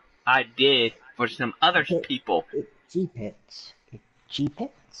do. I did for some other people. G-Pits.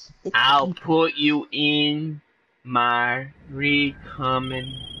 G-Pits? I'll put you in my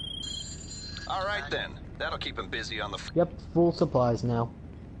recommend. Alright then. That'll keep him busy on the... Yep, full supplies now.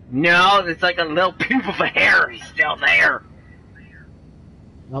 No, it's like a little poof of a hair. He's still there.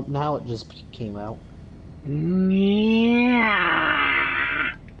 Nope, now it just came out. Yeah.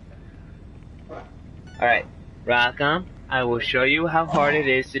 Alright, Rock'em, I will show you how hard it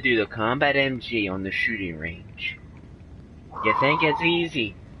is to do the combat MG on the shooting range. You think it's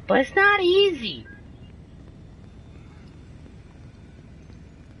easy, but it's not easy.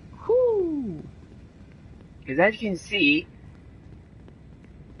 Whoo! Because as you can see,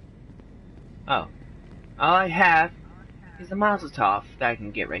 all I have is a Molotov that I can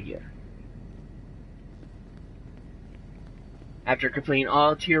get right here. After completing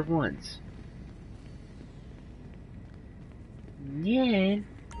all tier 1s. Then,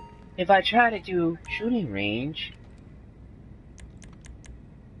 if I try to do shooting range,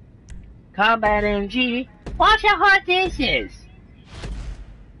 combat MG, watch how hard this is.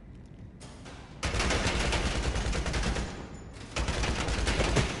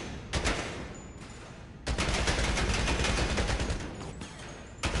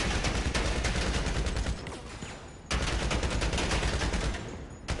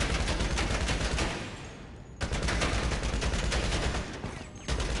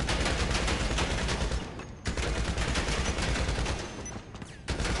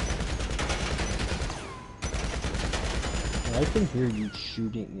 I can hear you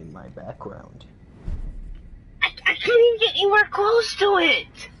shooting in my background. I can't even get anywhere close to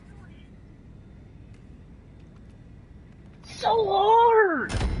it. So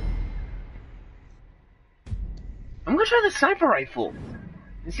hard. I'm gonna try the sniper rifle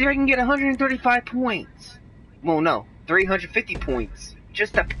and see if I can get 135 points. Well, no, 350 points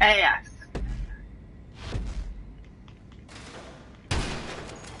just to pass.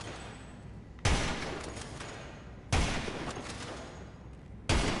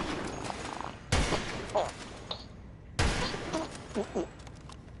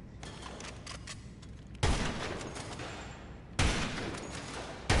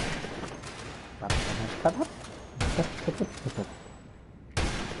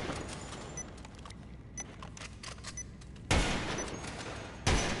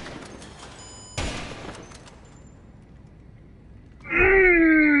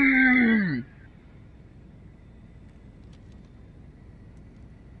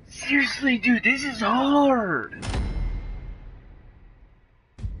 Seriously, dude, this is hard.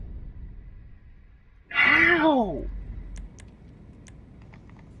 How?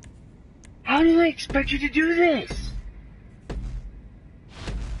 How do they expect you to do this?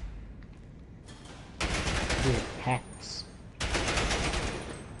 With hacks.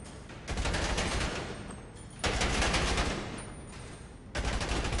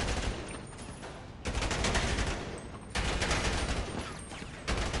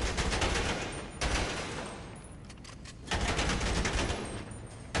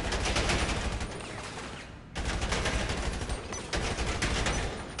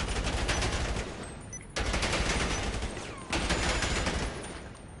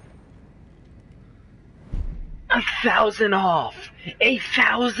 $1,000 off!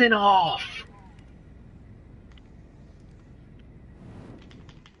 1,000 off!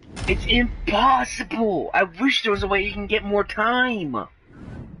 It's impossible! I wish there was a way you can get more time!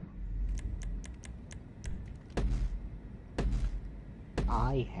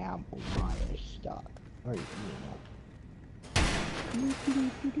 I have my stock. Or, you know.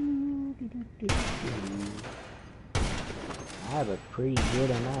 I have a pretty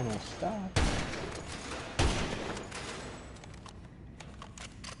good amount of stock.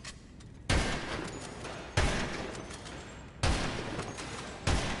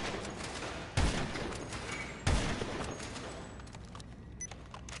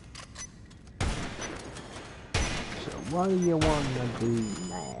 What do you want to do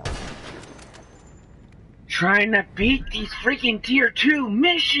now? Trying to beat these freaking tier 2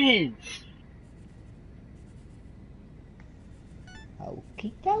 missions!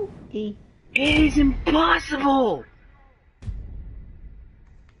 Okie dokie. It is impossible!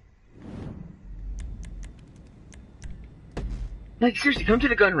 Like, seriously, come to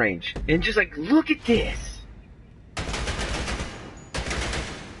the gun range and just, like, look at this!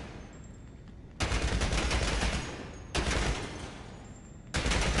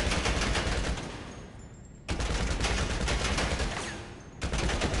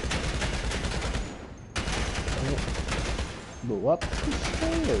 Go up the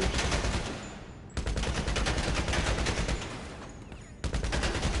stairs.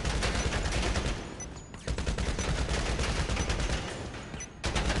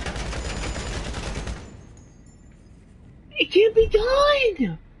 be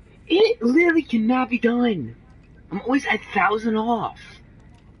done! It literally cannot be done. I'm always at 1,000 off.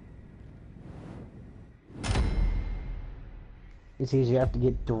 It's easy. You have to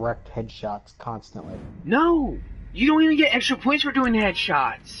get direct headshots constantly. No! You don't even get extra points for doing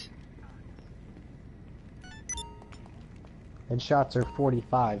headshots. Headshots are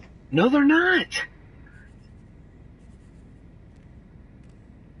 45. No, they're not.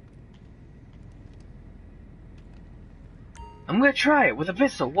 I'm gonna try it with a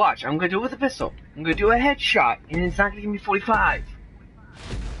pistol. Watch, I'm gonna do it with a pistol. I'm gonna do a headshot, and it's not gonna give me 45.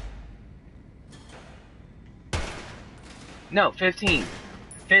 No, 15.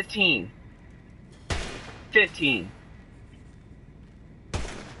 15. 15.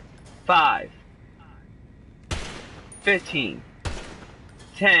 5. 15.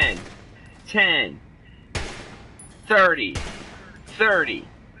 10. 10. 30. 30.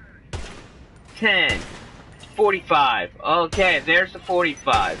 10. 45. Okay, there's the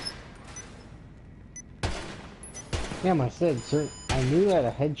 45s. Yeah, I said, sir, I knew that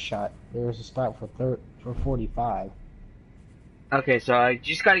a headshot, there was a spot for 45. Okay, so I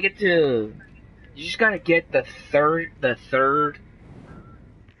just gotta get to... You just gotta get the third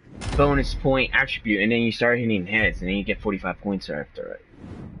bonus point attribute, and then you start hitting heads, and then you get 45 points after it.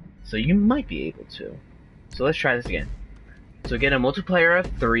 So you might be able to. So let's try this again. So get a multiplier of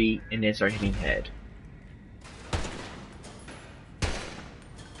 3, and then start hitting head.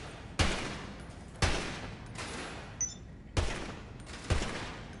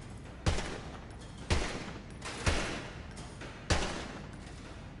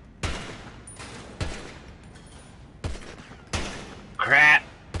 Crap!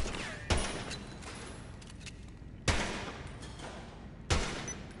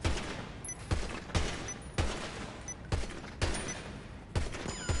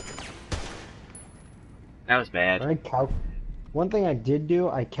 That was bad. One thing I did do,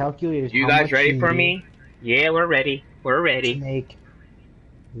 I calculated. You how guys much ready you for need me? Yeah, we're ready. We're to ready.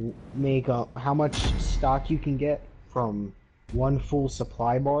 make how much stock you can get from one full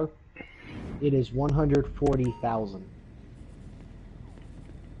supply bar. It is 140,000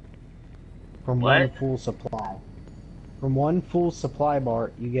 from What? one full supply. From one full supply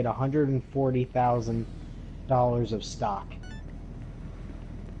bar, you get $140,000 of stock.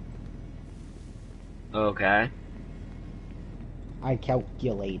 Okay. I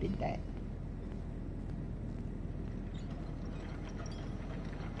calculated that.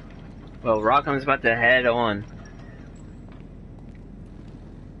 Well, Rockham's about to head on.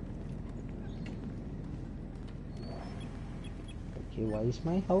 Okay, why is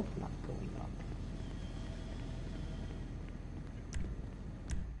my health not going up?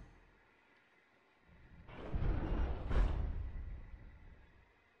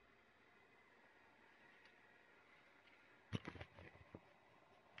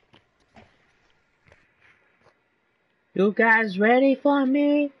 You guys ready for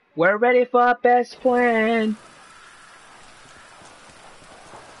me? We're ready for our best plan.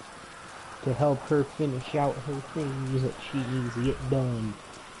 To help her finish out her things that she needs to get done.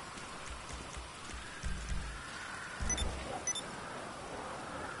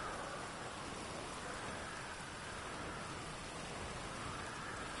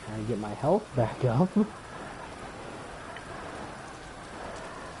 Trying to get my health back up.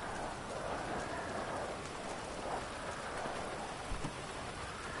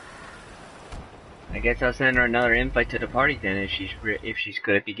 I guess I'll send her another invite to the party then if she's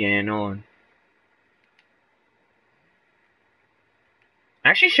good at beginning on.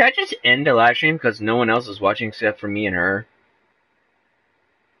 Actually, should I just end the live stream because no one else is watching except for me and her?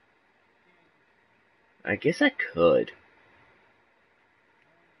 I guess I could.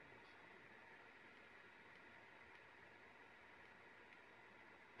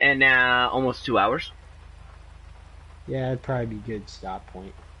 And now, almost 2 hours. Yeah, it'd probably be a good stop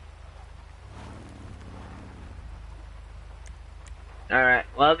point. Alright,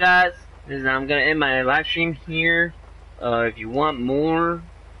 well guys, I'm gonna end my live stream here. If you want more,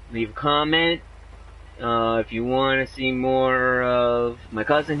 leave a comment. If you want to see more of my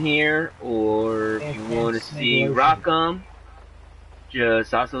cousin here, or if you want to see Rockham,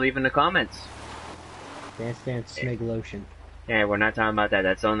 just also leave in the comments. Dance Dance Smig Lotion. Yeah, we're not talking about that.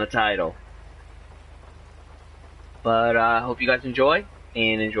 That's on the title. But I hope you guys enjoy,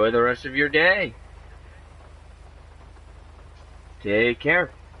 and enjoy the rest of your day. Take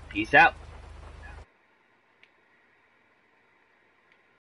care. Peace out.